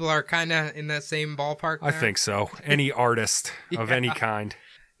tattoo people are kind of in that same ballpark now? I think so. Any artist of any kind.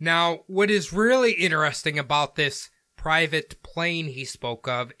 Now, what is really interesting about this private plane he spoke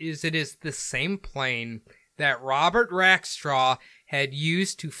of is it is the same plane that Robert Rackstraw had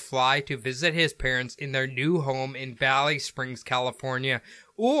used to fly to visit his parents in their new home in Valley Springs, California,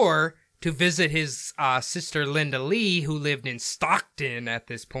 or to visit his sister Linda Lee, who lived in Stockton at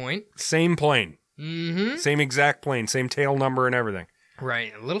this point. Same plane. Mm-hmm. Same exact plane, same tail number and everything.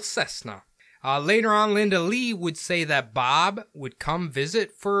 Right, a little Cessna. Later on, Linda Lee would say that Bob would come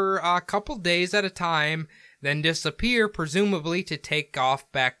visit for a couple days at a time, then disappear, presumably to take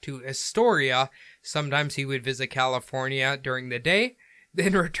off back to Astoria. Sometimes he would visit California during the day,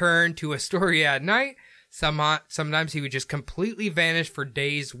 then return to Astoria at night. Sometimes he would just completely vanish for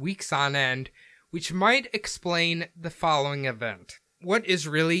days, weeks on end, which might explain the following event. What is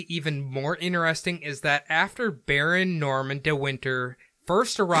really even more interesting is that after Baron Norman de Winter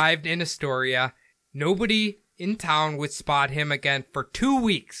first arrived in Astoria, nobody in town would spot him again for 2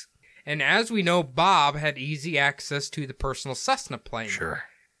 weeks. And as we know, Bob had easy access to the personal Cessna plane. Sure.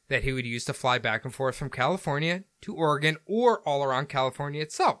 That he would use to fly back and forth from California to Oregon or all around California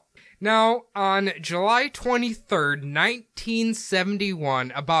itself. Now, on July 23rd,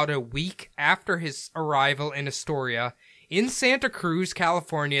 1971, about a week after his arrival in Astoria, in Santa Cruz,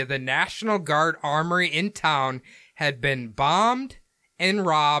 California, the National Guard Armory in town had been bombed and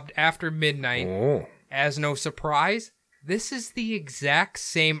robbed after midnight. Oh. As no surprise, this is the exact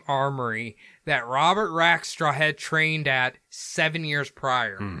same armory that Robert Rackstraw had trained at 7 years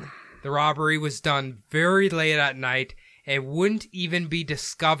prior. The robbery was done very late at night and wouldn't even be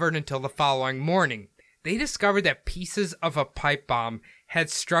discovered until the following morning. They discovered that pieces of a pipe bomb had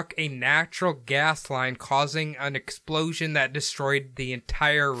struck a natural gas line, causing an explosion that destroyed the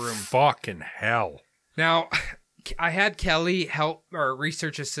entire room. Fucking hell. Now, I had Kelly our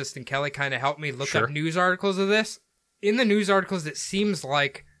research assistant Kelly kind of help me look up news articles of this. In the news articles, it seems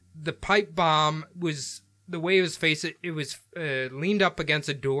like the pipe bomb was, the way it was faced, it was leaned up against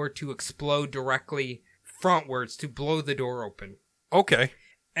a door to explode directly frontwards to blow the door open. Okay.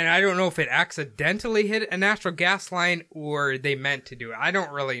 And I don't know if it accidentally hit a natural gas line or they meant to do it. I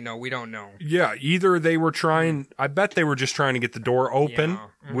don't really know. We don't know. Yeah, either they were trying, I bet they were just trying to get the door open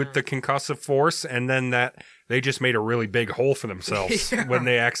with the concussive force, and then that they just made a really big hole for themselves when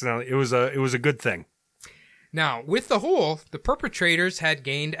they accidentally, it was a good thing. Now, with the hole, the perpetrators had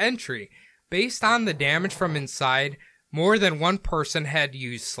gained entry. Based on the damage from inside, more than one person had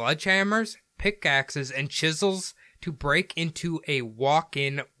used sledgehammers, pickaxes, and chisels to break into a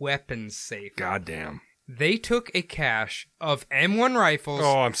walk-in weapons safe. Goddamn. They took a cache of M1 rifles.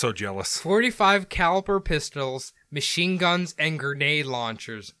 Oh, I'm so jealous. 45 caliber pistols, machine guns, and grenade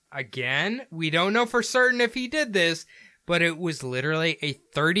launchers. Again, we don't know for certain if he did this, but it was literally a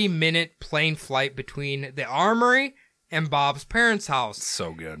 30-minute plane flight between the armory and Bob's parents' house.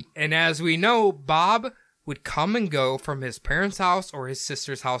 So good. And as we know, Bob would come and go from his parents' house or his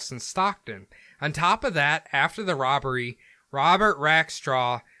sister's house in Stockton. On top of that, after the robbery, Robert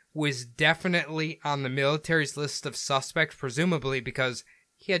Rackstraw was definitely on the military's list of suspects, presumably because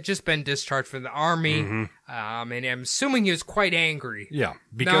he had just been discharged from the army, and I'm assuming he was quite angry. Yeah,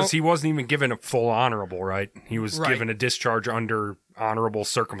 because he wasn't even given a full honorable, right? He was given a discharge under honorable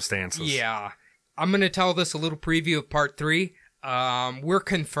circumstances. Yeah. I'm going to tell this a little preview of part 3. We're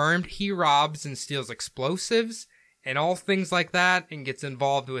confirmed he robs and steals explosives and all things like that and gets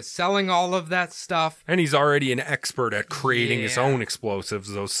involved with selling all of that stuff. And he's already an expert at creating his own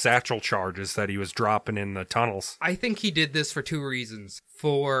explosives, those satchel charges that he was dropping in the tunnels. I think he did this for 2 reasons.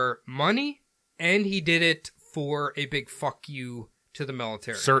 For money, and he did it for a big fuck you to the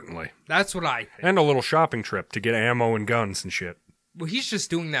military. Certainly. That's what I think. And a little shopping trip to get ammo and guns and shit. Well, he's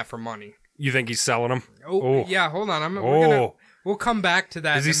just doing that for money. You think he's selling them? Oh. Yeah, hold on. We'll come back to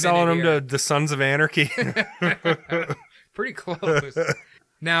that. Is he selling them to the Sons of Anarchy? Pretty close.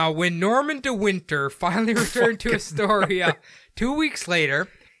 Now, when Norman de Winter finally returned to Astoria 2 weeks later,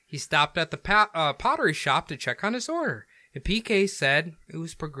 he stopped at the pottery shop to check on his order. And PK said it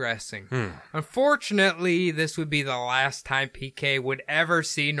was progressing. Unfortunately, this would be the last time PK would ever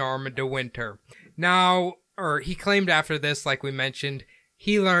see Norman de Winter. Now, he claimed after this, like we mentioned,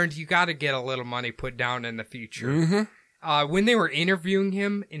 he learned you got to get a little money put down in the future. When they were interviewing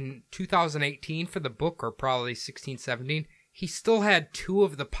him in 2018 for the book, or probably 16, 17, he still had 2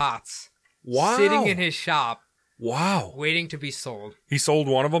 of the pots sitting in his shop. Wow. Waiting to be sold. He sold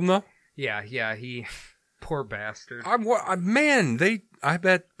one of them, though? Yeah, he... Poor bastard. I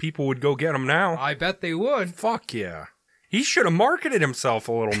bet people would go get them now. I bet they would. Fuck yeah. He should have marketed himself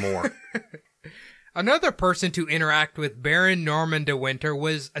a little more. Another person to interact with Baron Norman de Winter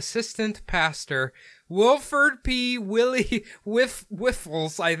was assistant pastor Wilford P. Willie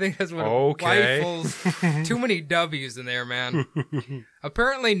Wiffles. I think that's what Wiffles. Too many W's in there, man.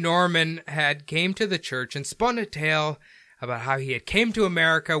 Apparently Norman had came to the church and spun a tale about how he had came to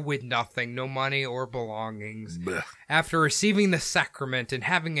America with nothing, no money or belongings. Blech. After receiving the sacrament and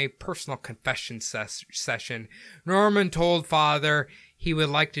having a personal confession session, Norman told Father he would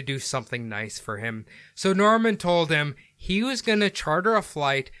like to do something nice for him. So Norman told him he was going to charter a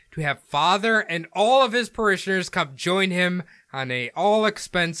flight to have Father and all of his parishioners come join him on a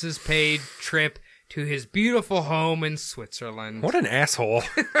all-expenses-paid trip to his beautiful home in Switzerland. What an asshole.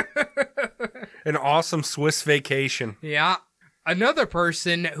 An awesome Swiss vacation. Yeah. Another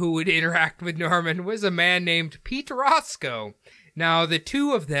person who would interact with Norman was a man named Pete Roscoe. Now, the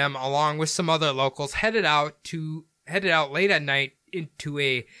two of them, along with some other locals, headed out late at night into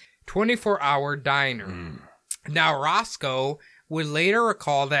a 24-hour diner. Now, Roscoe would later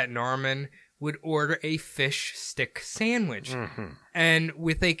recall that Norman would order a fish stick sandwich. And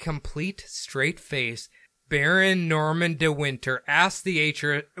with a complete straight face, Baron Norman de Winter asked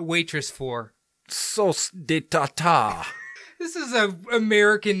the waitress for sauce de tartare. This is an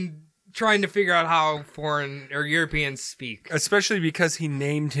American trying to figure out how foreign or Europeans speak. Especially because he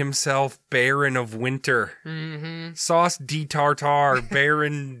named himself Baron of Winter. Sauce de tartare,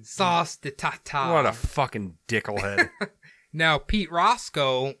 Baron... Sauce de tartare. What a fucking dicklehead. Now, Pete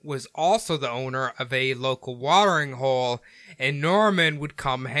Roscoe was also the owner of a local watering hole, and Norman would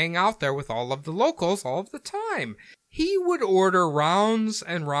come hang out there with all of the locals all of the time. He would order rounds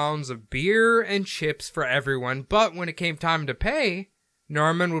and rounds of beer and chips for everyone, but when it came time to pay,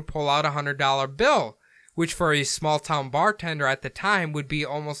 Norman would pull out a $100 bill, which for a small-town bartender at the time would be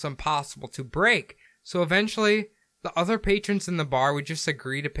almost impossible to break. So eventually, the other patrons in the bar would just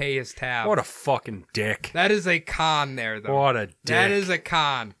agree to pay his tab. What a fucking dick. That is a con there, though. What a dick. That is a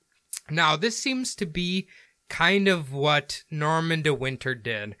con. Now, this seems to be kind of what Norman de Winter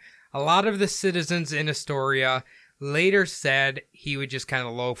did. A lot of the citizens in Astoria later said he would just kind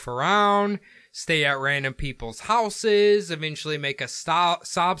of loaf around, stay at random people's houses, eventually make a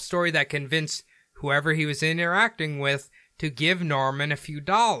sob story that convinced whoever he was interacting with to give Norman a few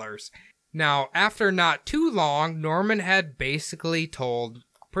dollars. Now, after not too long, Norman had basically told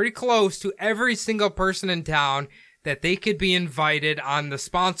pretty close to every single person in town that they could be invited on the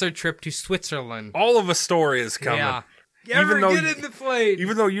sponsored trip to Switzerland. All of Astoria is coming. Yeah. Get in the plane.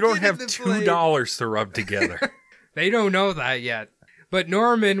 Even though you don't have $2 to rub together. They don't know that yet. But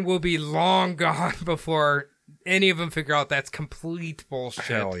Norman will be long gone before any of them figure out that's complete bullshit.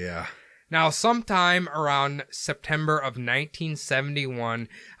 Hell yeah. Now, sometime around September of 1971,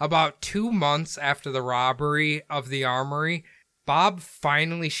 about 2 months after the robbery of the armory, Bob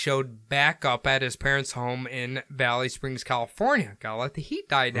finally showed back up at his parents' home in Valley Springs, California. Gotta let the heat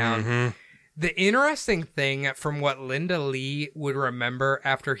die down. The interesting thing from what Linda Lee would remember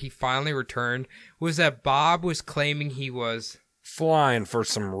after he finally returned was that Bob was claiming he was flying for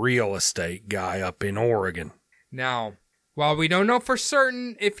some real estate guy up in Oregon. Now, while we don't know for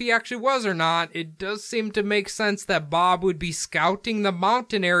certain if he actually was or not, it does seem to make sense that Bob would be scouting the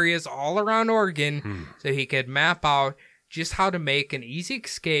mountain areas all around Oregon so he could map out just how to make an easy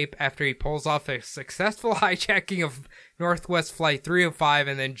escape after he pulls off a successful hijacking of Northwest Flight 305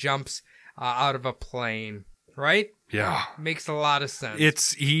 and then jumps out of a plane. Right? Yeah. Makes a lot of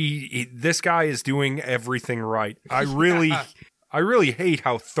sense. This guy is doing everything right. I really hate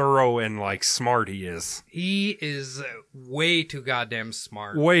how thorough and smart he is. He is way too goddamn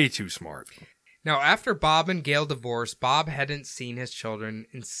smart. Way too smart. Now, after Bob and Gail divorced, Bob hadn't seen his children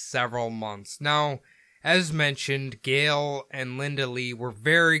in several months. Now, as mentioned, Gail and Linda Lee were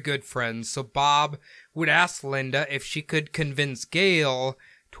very good friends, so Bob would ask Linda if she could convince Gail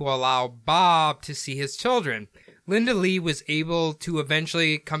to allow Bob to see his children. Linda Lee was able to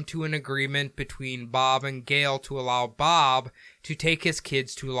eventually come to an agreement between Bob and Gail to allow Bob to take his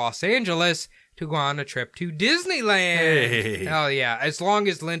kids to Los Angeles to go on a trip to Disneyland. Hey. Hell yeah, as long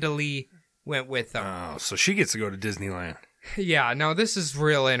as Linda Lee went with them. Oh, so she gets to go to Disneyland. Yeah, now this is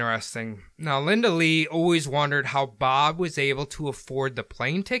real interesting. Now, Linda Lee always wondered how Bob was able to afford the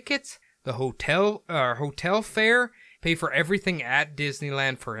plane tickets, the hotel fare, pay for everything at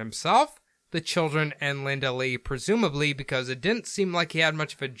Disneyland for himself, the children, and Linda Lee, presumably because it didn't seem like he had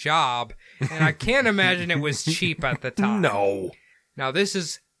much of a job, and I can't imagine it was cheap at the time. No. Now, this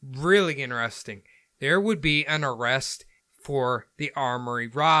is really interesting. There would be an arrest for the armory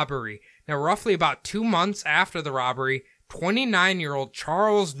robbery. Now, roughly about 2 months after the robbery, 29-year-old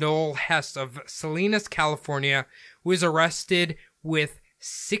Charles Noel Hess of Salinas, California, was arrested with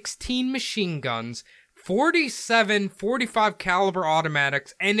 16 machine guns, 47 .45 caliber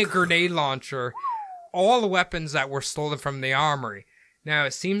automatics, and a grenade launcher, all the weapons that were stolen from the armory. Now,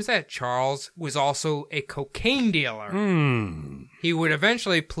 it seems that Charles was also a cocaine dealer. He would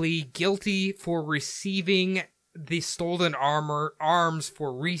eventually plead guilty for receiving the stolen arms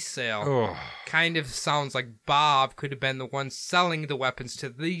for resale. Kind of sounds like Bob could have been the one selling the weapons to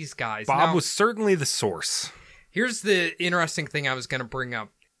these guys. Bob was certainly the source. Here's the interesting thing I was going to bring up.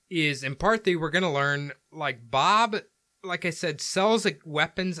 Is in part 3, we're going to learn, Bob, like I said, sells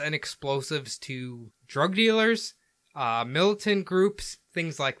weapons and explosives to drug dealers, militant groups,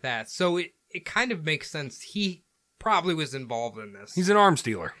 things like that. So it kind of makes sense. He probably was involved in this. He's an arms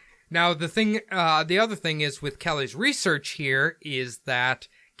dealer. Now, the other thing is with Kelly's research here is that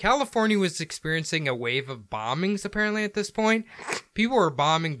California was experiencing a wave of bombings, apparently, at this point. People were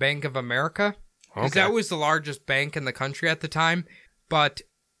bombing Bank of America, because that was the largest bank in the country at the time. But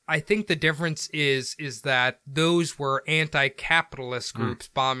I think the difference is that those were anti-capitalist groups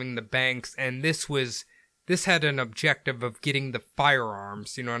bombing the banks, and this had an objective of getting the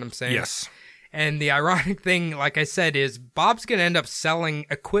firearms, you know what I'm saying? Yes. And the ironic thing, like I said, is Bob's going to end up selling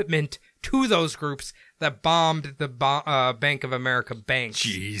equipment to those groups that bombed the Bank of America banks.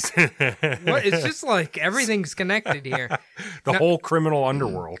 Jeez. It's just like everything's connected here. The whole criminal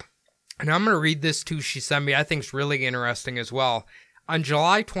underworld. And I'm going to read this too, she sent me. I think it's really interesting as well. On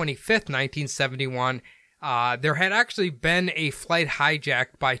July 25th, 1971, there had actually been a flight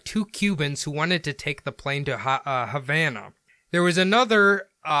hijacked by 2 Cubans who wanted to take the plane to Havana. There was another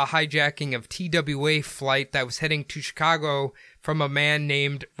hijacking of TWA flight that was heading to Chicago from a man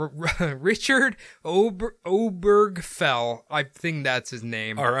named Richard Obergfell. I think that's his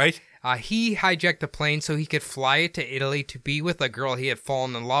name. All right. He hijacked the plane so he could fly it to Italy to be with a girl he had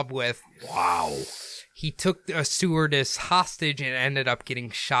fallen in love with. Wow. He took a stewardess hostage and ended up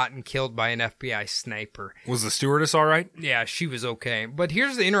getting shot and killed by an FBI sniper. Was the stewardess all right? Yeah, she was okay. But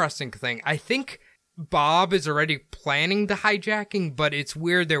here's the interesting thing. I think Bob is already planning the hijacking, but it's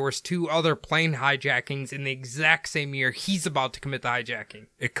weird there was 2 other plane hijackings in the exact same year he's about to commit the hijacking.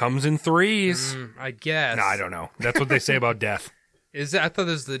 It comes in threes. I guess. No, I don't know. That's what they say about death. I thought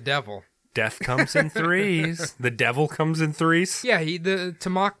it was the devil. Death comes in threes. The devil comes in threes? Yeah, to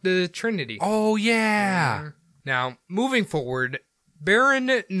mock the Trinity. Oh, yeah. Now, moving forward,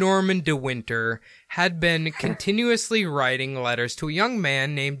 Baron Norman de Winter had been continuously writing letters to a young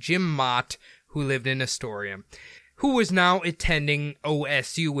man named Jim Mott, who lived in Astoria, who was now attending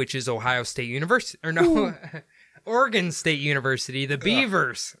OSU, which is Ohio State University, Oregon State University, the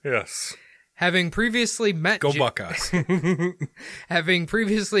Beavers. Yes. Having previously met Buckeyes. Having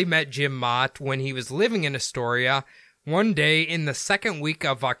previously met Jim Mott when he was living in Astoria, one day in the second week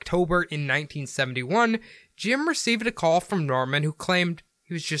of October in 1971, Jim received a call from Norman who claimed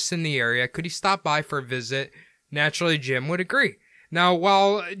he was just in the area. Could he stop by for a visit? Naturally, Jim would agree. Now,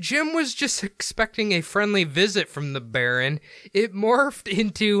 while Jim was just expecting a friendly visit from the Baron, it morphed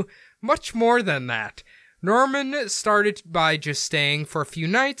into much more than that. Norman started by just staying for a few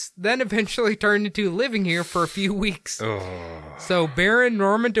nights, then eventually turned into living here for a few weeks. So Baron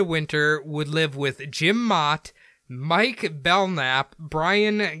Norman de Winter would live with Jim Mott, Mike Belknap,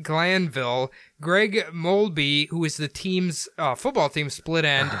 Brian Glanville, Greg Molby, who is the team's football team split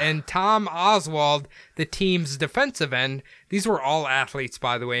end, and Tom Oswald, the team's defensive end. These were all athletes,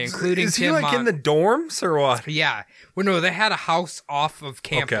 by the way, including Is he Tim like Mott. in the dorms or what? Yeah. Well, no, they had a house off of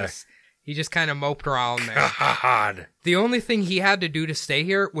campus. Okay. He just kind of moped around there. God. The only thing he had to do to stay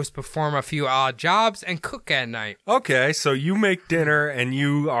here was perform a few odd jobs and cook at night. Okay, so you make dinner and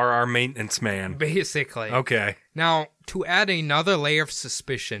you are our maintenance man. Basically. Okay. Now, to add another layer of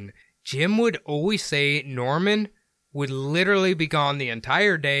suspicion, Jim would always say Norman would literally be gone the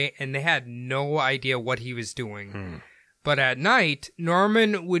entire day and they had no idea what he was doing. But at night,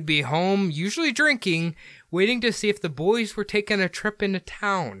 Norman would be home, usually drinking, waiting to see if the boys were taking a trip into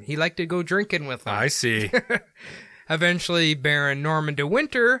town. He liked to go drinking with them. I see. Eventually, Baron Norman de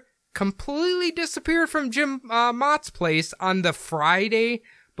Winter completely disappeared from Jim Mott's place on the Friday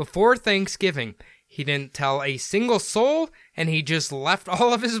before Thanksgiving. He didn't tell a single soul, and he just left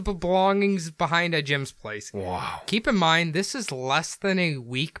all of his belongings behind at Jim's place. Wow. Keep in mind, this is less than a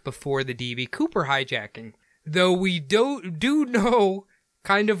week before the D.B. Cooper hijacking. Though we do know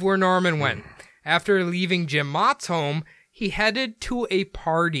kind of where Norman went. After leaving Jim Mott's home, he headed to a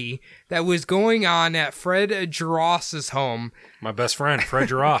party that was going on at Fred Dross's home. My best friend, Fred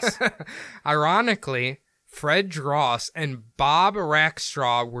Dross. Ironically, Fred Dross and Bob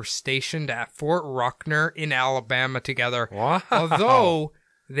Rackstraw were stationed at Fort Ruckner in Alabama together. Wow. Although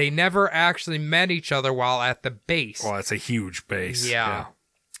they never actually met each other while at the base. Well, that's a huge base. Yeah.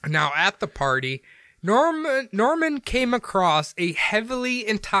 Now, at the party, Norman came across a heavily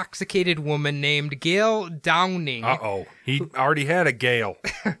intoxicated woman named Gail Downing. Uh-oh. He already had a Gail.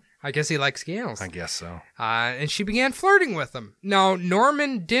 I guess he likes Gales. I guess so. And she began flirting with him. Now,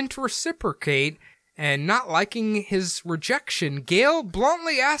 Norman didn't reciprocate, and not liking his rejection, Gail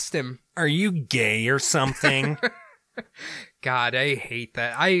bluntly asked him, "Are you gay or something?" God, I hate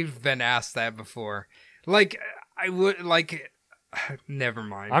that. I've been asked that before. Never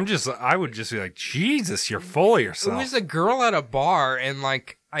mind. I would just be like, Jesus, you're full of yourself. It was a girl at a bar, and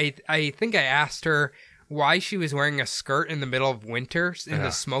I think I asked her why she was wearing a skirt in the middle of winter in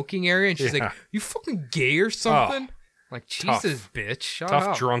the smoking area, and she's like, "You fucking gay or something?" Like, Jesus, bitch, shut up.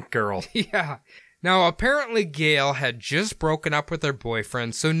 Tough drunk girl. Yeah. Now, apparently Gail had just broken up with her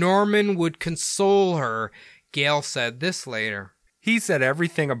boyfriend, so Norman would console her. Gail said this later. He said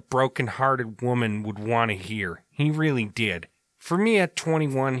everything a broken-hearted woman would want to hear. He really did. For me at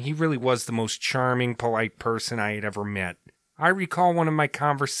 21, he really was the most charming, polite person I had ever met. I recall one of my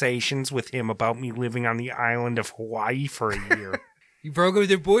conversations with him about me living on the island of Hawaii for a year. You broke up with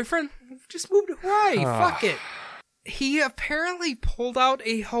your boyfriend? Just move to Hawaii. Fuck it. He apparently pulled out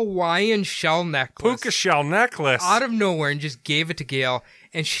a Hawaiian shell necklace. Puka shell necklace. Out of nowhere and just gave it to Gail,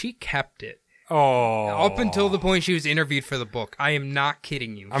 and she kept it. Oh. Up until the point she was interviewed for the book. I am not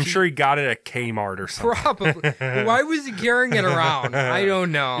kidding you. I'm sure he got it at Kmart or something. Probably. Why was he carrying it around? I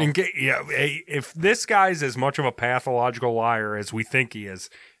don't know. If this guy's as much of a pathological liar as we think he is,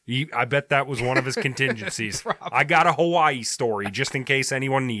 I bet that was one of his contingencies. I got a Hawaii story just in case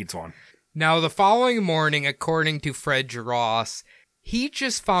anyone needs one. Now, the following morning, according to Fred Ross, he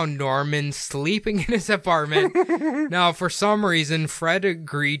just found Norman sleeping in his apartment. Now, for some reason, Fred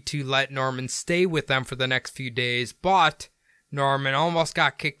agreed to let Norman stay with them for the next few days, but Norman almost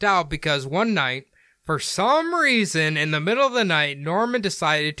got kicked out because one night, for some reason, in the middle of the night, Norman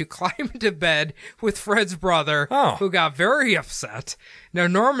decided to climb into bed with Fred's brother, who got very upset. Now,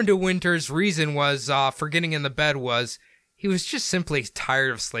 Norman de Winter's reason was for getting in the bed was he was just simply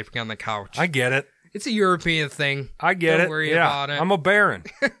tired of sleeping on the couch. I get it. It's a European thing. I get it. Don't worry about it. I'm a baron.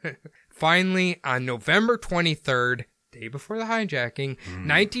 Finally, on November 23rd, day before the hijacking,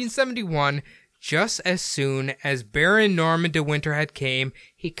 1971, just as soon as Baron Norman de Winter had came,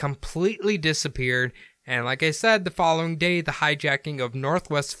 he completely disappeared. And like I said, the following day, the hijacking of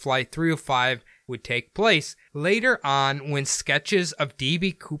Northwest Flight 305 would take place. Later on, when sketches of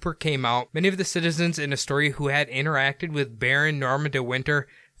D.B. Cooper came out, many of the citizens in Astoria who had interacted with Baron Norman de Winter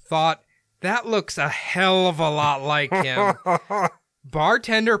thought, that looks a hell of a lot like him.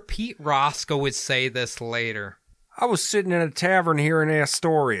 Bartender Pete Roscoe would say this later. I was sitting in a tavern here in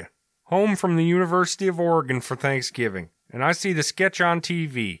Astoria, home from the University of Oregon for Thanksgiving, and I see the sketch on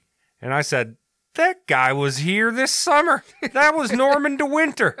TV, and I said, that guy was here this summer. That was Norman de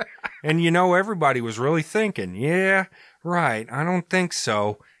Winter. And everybody was really thinking, yeah, right, I don't think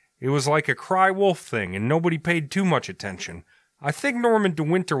so. It was like a cry wolf thing, and nobody paid too much attention. I think Norman de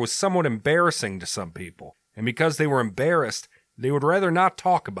Winter was somewhat embarrassing to some people, and because they were embarrassed, they would rather not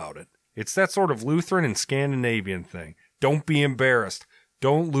talk about it. It's that sort of Lutheran and Scandinavian thing. Don't be embarrassed.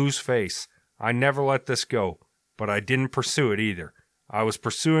 Don't lose face. I never let this go, but I didn't pursue it either. I was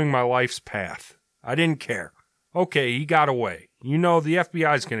pursuing my life's path. I didn't care. Okay, he got away. The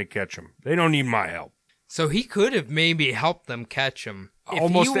FBI's going to catch him. They don't need my help. So he could have maybe helped them catch him.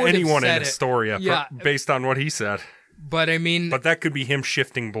 Almost anyone in Astoria, based on what he said. But that could be him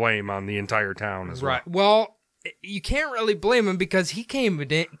shifting blame on the entire town as well. Right. Well, you can't really blame him because he came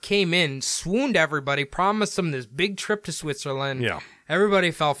in, swooned everybody, promised them this big trip to Switzerland. Yeah. Everybody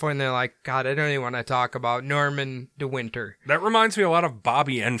fell for it, and they're like, God, I don't even want to talk about Norman de Winter. That reminds me a lot of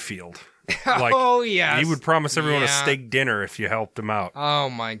Bobby Enfield. Oh, yes. He would promise everyone a steak dinner if you helped him out. Oh,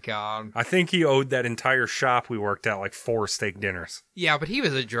 my God. I think he owed that entire shop we worked at like 4 steak dinners. Yeah, but he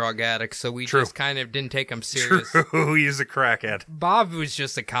was a drug addict, so we just kind of didn't take him serious. True, he is a crackhead. Bob was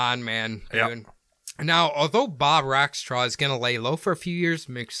just a con man, dude. Yep. Now, although Bob Rackstraw is going to lay low for a few years,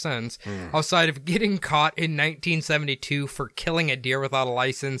 makes sense, outside of getting caught in 1972 for killing a deer without a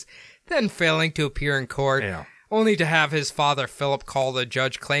license, then failing to appear in court, only to have his father Philip call the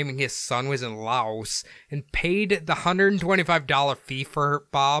judge claiming his son was in Laos and paid the $125 fee for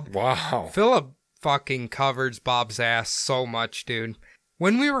Bob. Wow. Philip fucking covers Bob's ass so much, dude.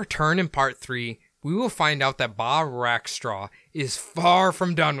 When we return in part 3, we will find out that Bob Rackstraw is far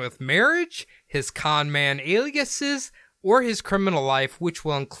from done with marriage, his con man aliases, or his criminal life, which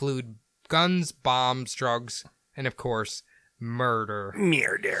will include guns, bombs, drugs, and of course, murder.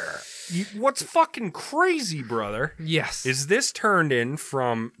 What's fucking crazy, brother? Yes. Is this turned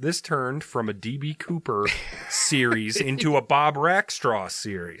from a D.B. Cooper series into a Bob Rackstraw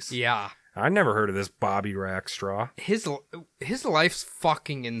series? Yeah. I never heard of this Bobby Rackstraw. His life's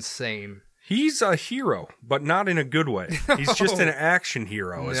fucking insane. He's a hero, but not in a good way. He's just an action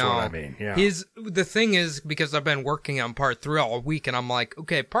hero, is what I mean. Yeah. The thing is, because I've been working on part 3 all week, and I'm like,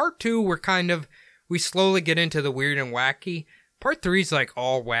 okay, part 2, we slowly get into the weird and wacky. Part 3's like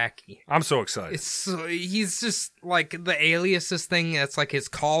all wacky. I'm so excited. He's just like the aliases thing. That's like his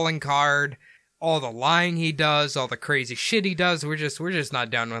calling card. All the lying he does, all the crazy shit he does. We're just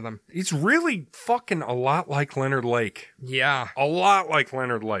not done with him. He's really fucking a lot like Leonard Lake. Yeah. A lot like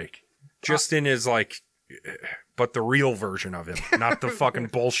Leonard Lake. Just in his, but the real version of him, not the fucking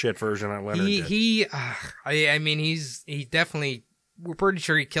bullshit version that Leonard did. I mean, he definitely, we're pretty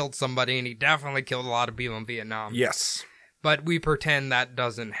sure he killed somebody, and he definitely killed a lot of people in Vietnam. Yes. But we pretend that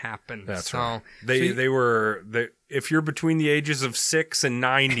doesn't happen. That's right. They were, if you're between the ages of 6 and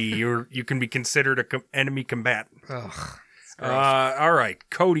 90, you can be considered an enemy combatant. Ugh. All right,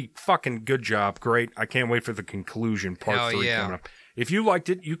 Cody, fucking good job. Great. I can't wait for the conclusion, part 3 coming up. If you liked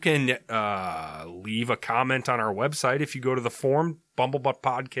it, you can leave a comment on our website if you go to the forum,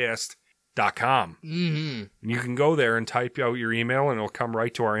 bumblebuttpodcast.com. Mm-hmm. And you can go there and type out your email, and it'll come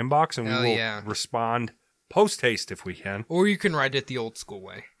right to our inbox, and we will respond post-haste if we can. Or you can write it the old school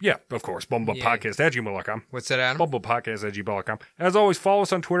way. Yeah, of course. bumblebuttpodcast@gmail.com. What's that, Adam? bumblebuttpodcast@gmail.com. As always, follow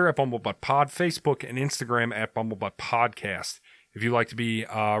us on Twitter at bumblebuttpod, Facebook and Instagram at bumblebuttpodcast. If you'd like to be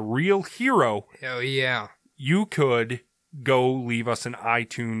a real hero, hell yeah, you could go leave us an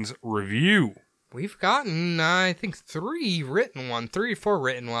iTunes review. We've gotten, I think, 3 or 4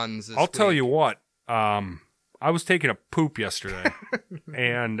 written ones this week. Tell you what, I was taking a poop yesterday,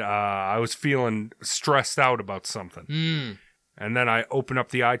 and I was feeling stressed out about something. And then I opened up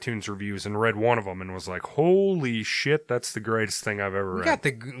the iTunes reviews and read one of them and was like, holy shit, that's the greatest thing I've ever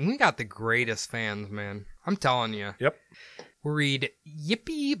read. We got the greatest fans, man. I'm telling you. Yep. We'll read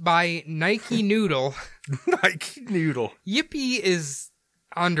Yippee by Nike Noodle. Nike Noodle. Yippee is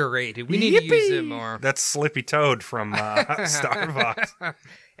underrated. We need to use it more. That's Slippy Toad from Starbucks.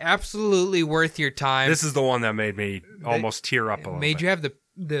 Absolutely worth your time. This is the one that made me almost tear up a little bit. Made you have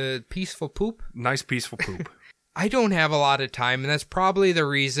the peaceful poop? Nice peaceful poop. I don't have a lot of time, and that's probably the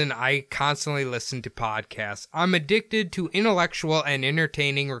reason I constantly listen to podcasts. I'm addicted to intellectual and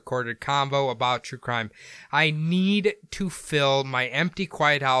entertaining recorded convo about true crime. I need to fill my empty,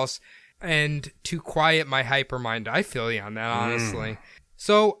 quiet house and to quiet my hyper mind. I feel you on that, honestly.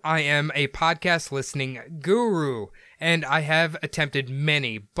 So I am a podcast listening guru, and I have attempted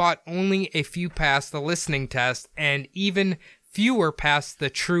many, but only a few passed the listening test, and even fewer passed the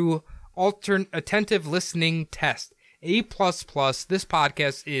true attentive listening test. A++. This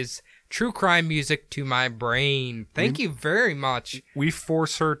podcast is true crime music to my brain. Thank you very much. We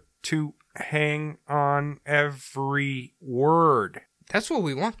force her to hang on every word. That's what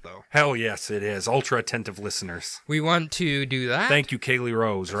we want, though. Hell yes, it is. Ultra attentive listeners. We want to do that. Thank you, Kaylee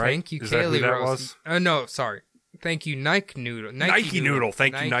Rose, right? Thank you, Kaylee Rose. No, sorry. Thank you, Nike Noodle. Nike Noodle.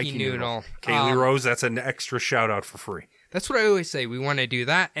 Thank you, Nike Noodle. Kaylee Rose, that's an extra shout-out for free. That's what I always say. We want to do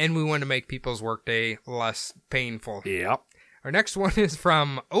that, and we want to make people's workday less painful. Yep. Our next one is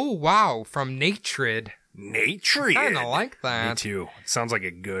from Natrid. Natrid? I kind of like that. Me too. It sounds like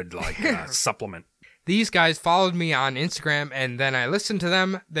a good supplement. These guys followed me on Instagram, and then I listened to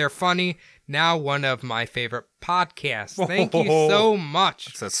them. They're funny. Now one of my favorite podcasts. Thank you so much.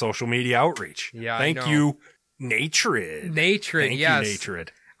 It's that social media outreach. Yeah, Thank you, Natrid. Natrid, yes. Thank you, Natrid.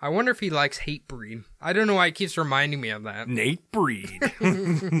 I wonder if he likes Hatebreed. I don't know why he keeps reminding me of that. Nate Breed.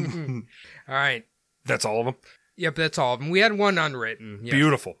 All right. That's all of them? Yep, that's all of them. We had one unwritten. Yes.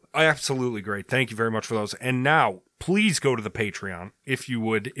 Beautiful. Absolutely great. Thank you very much for those. And now, please go to the Patreon, if you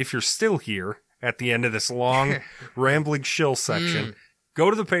would, if you're still here at the end of this long, rambling shill section. Go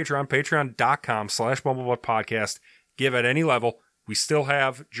to the Patreon, patreon.com/BumblebuttPodcast. Give at any level. We still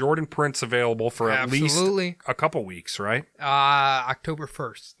have Jordan prints available for at least a couple weeks, right? October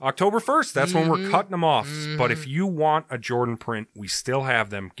 1st. October 1st. That's when we're cutting them off. But if you want a Jordan print, we still have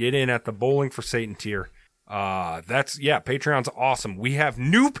them. Get in at the Bowling for Satan tier. Patreon's awesome. We have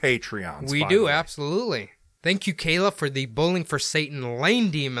new Patreons. We do, absolutely. Thank you, Kayla, for the Bowling for Satan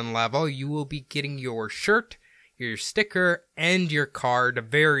Lane Demon level. You will be getting your shirt, your sticker, and your card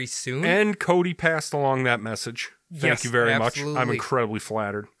very soon. And Cody passed along that message. Thank you very much. I'm incredibly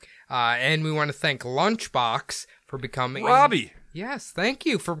flattered. And we want to thank Lunchbox for becoming... Robbie! Yes, thank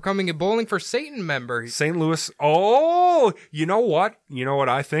you for becoming a Bowling for Satan member. St. Louis. Oh, you know what? You know what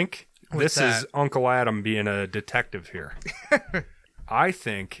I think? What's that? Is Uncle Adam being a detective here. I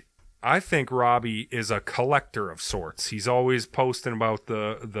think Robbie is a collector of sorts. He's always posting about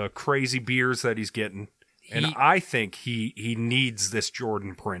the crazy beers that he's getting. And I think he needs this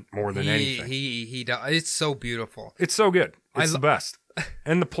Jordan print more than anything. He does. It's so beautiful. It's so good. It's the best.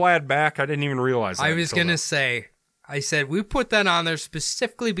 And the plaid back, I didn't even realize that. I was going to say, I said, we put that on there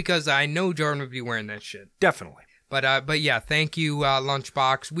specifically because I know Jordan would be wearing that shit. Definitely. But yeah, thank you,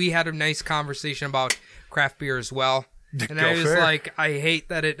 Lunchbox. We had a nice conversation about craft beer as well. And I was like, I hate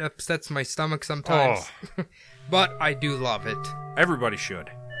that it upsets my stomach sometimes. Oh. But I do love it. Everybody should.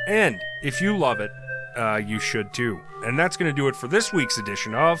 And if you love it, you should too. And that's going to do it for this week's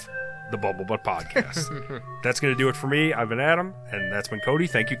edition of the Bubble Butt Podcast. That's going to do it for me. I've been Adam, and that's been Cody.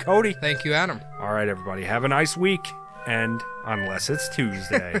 Thank you, Cody. Thank you, Adam. All right, everybody. Have a nice week, and unless it's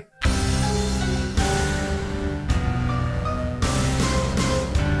Tuesday.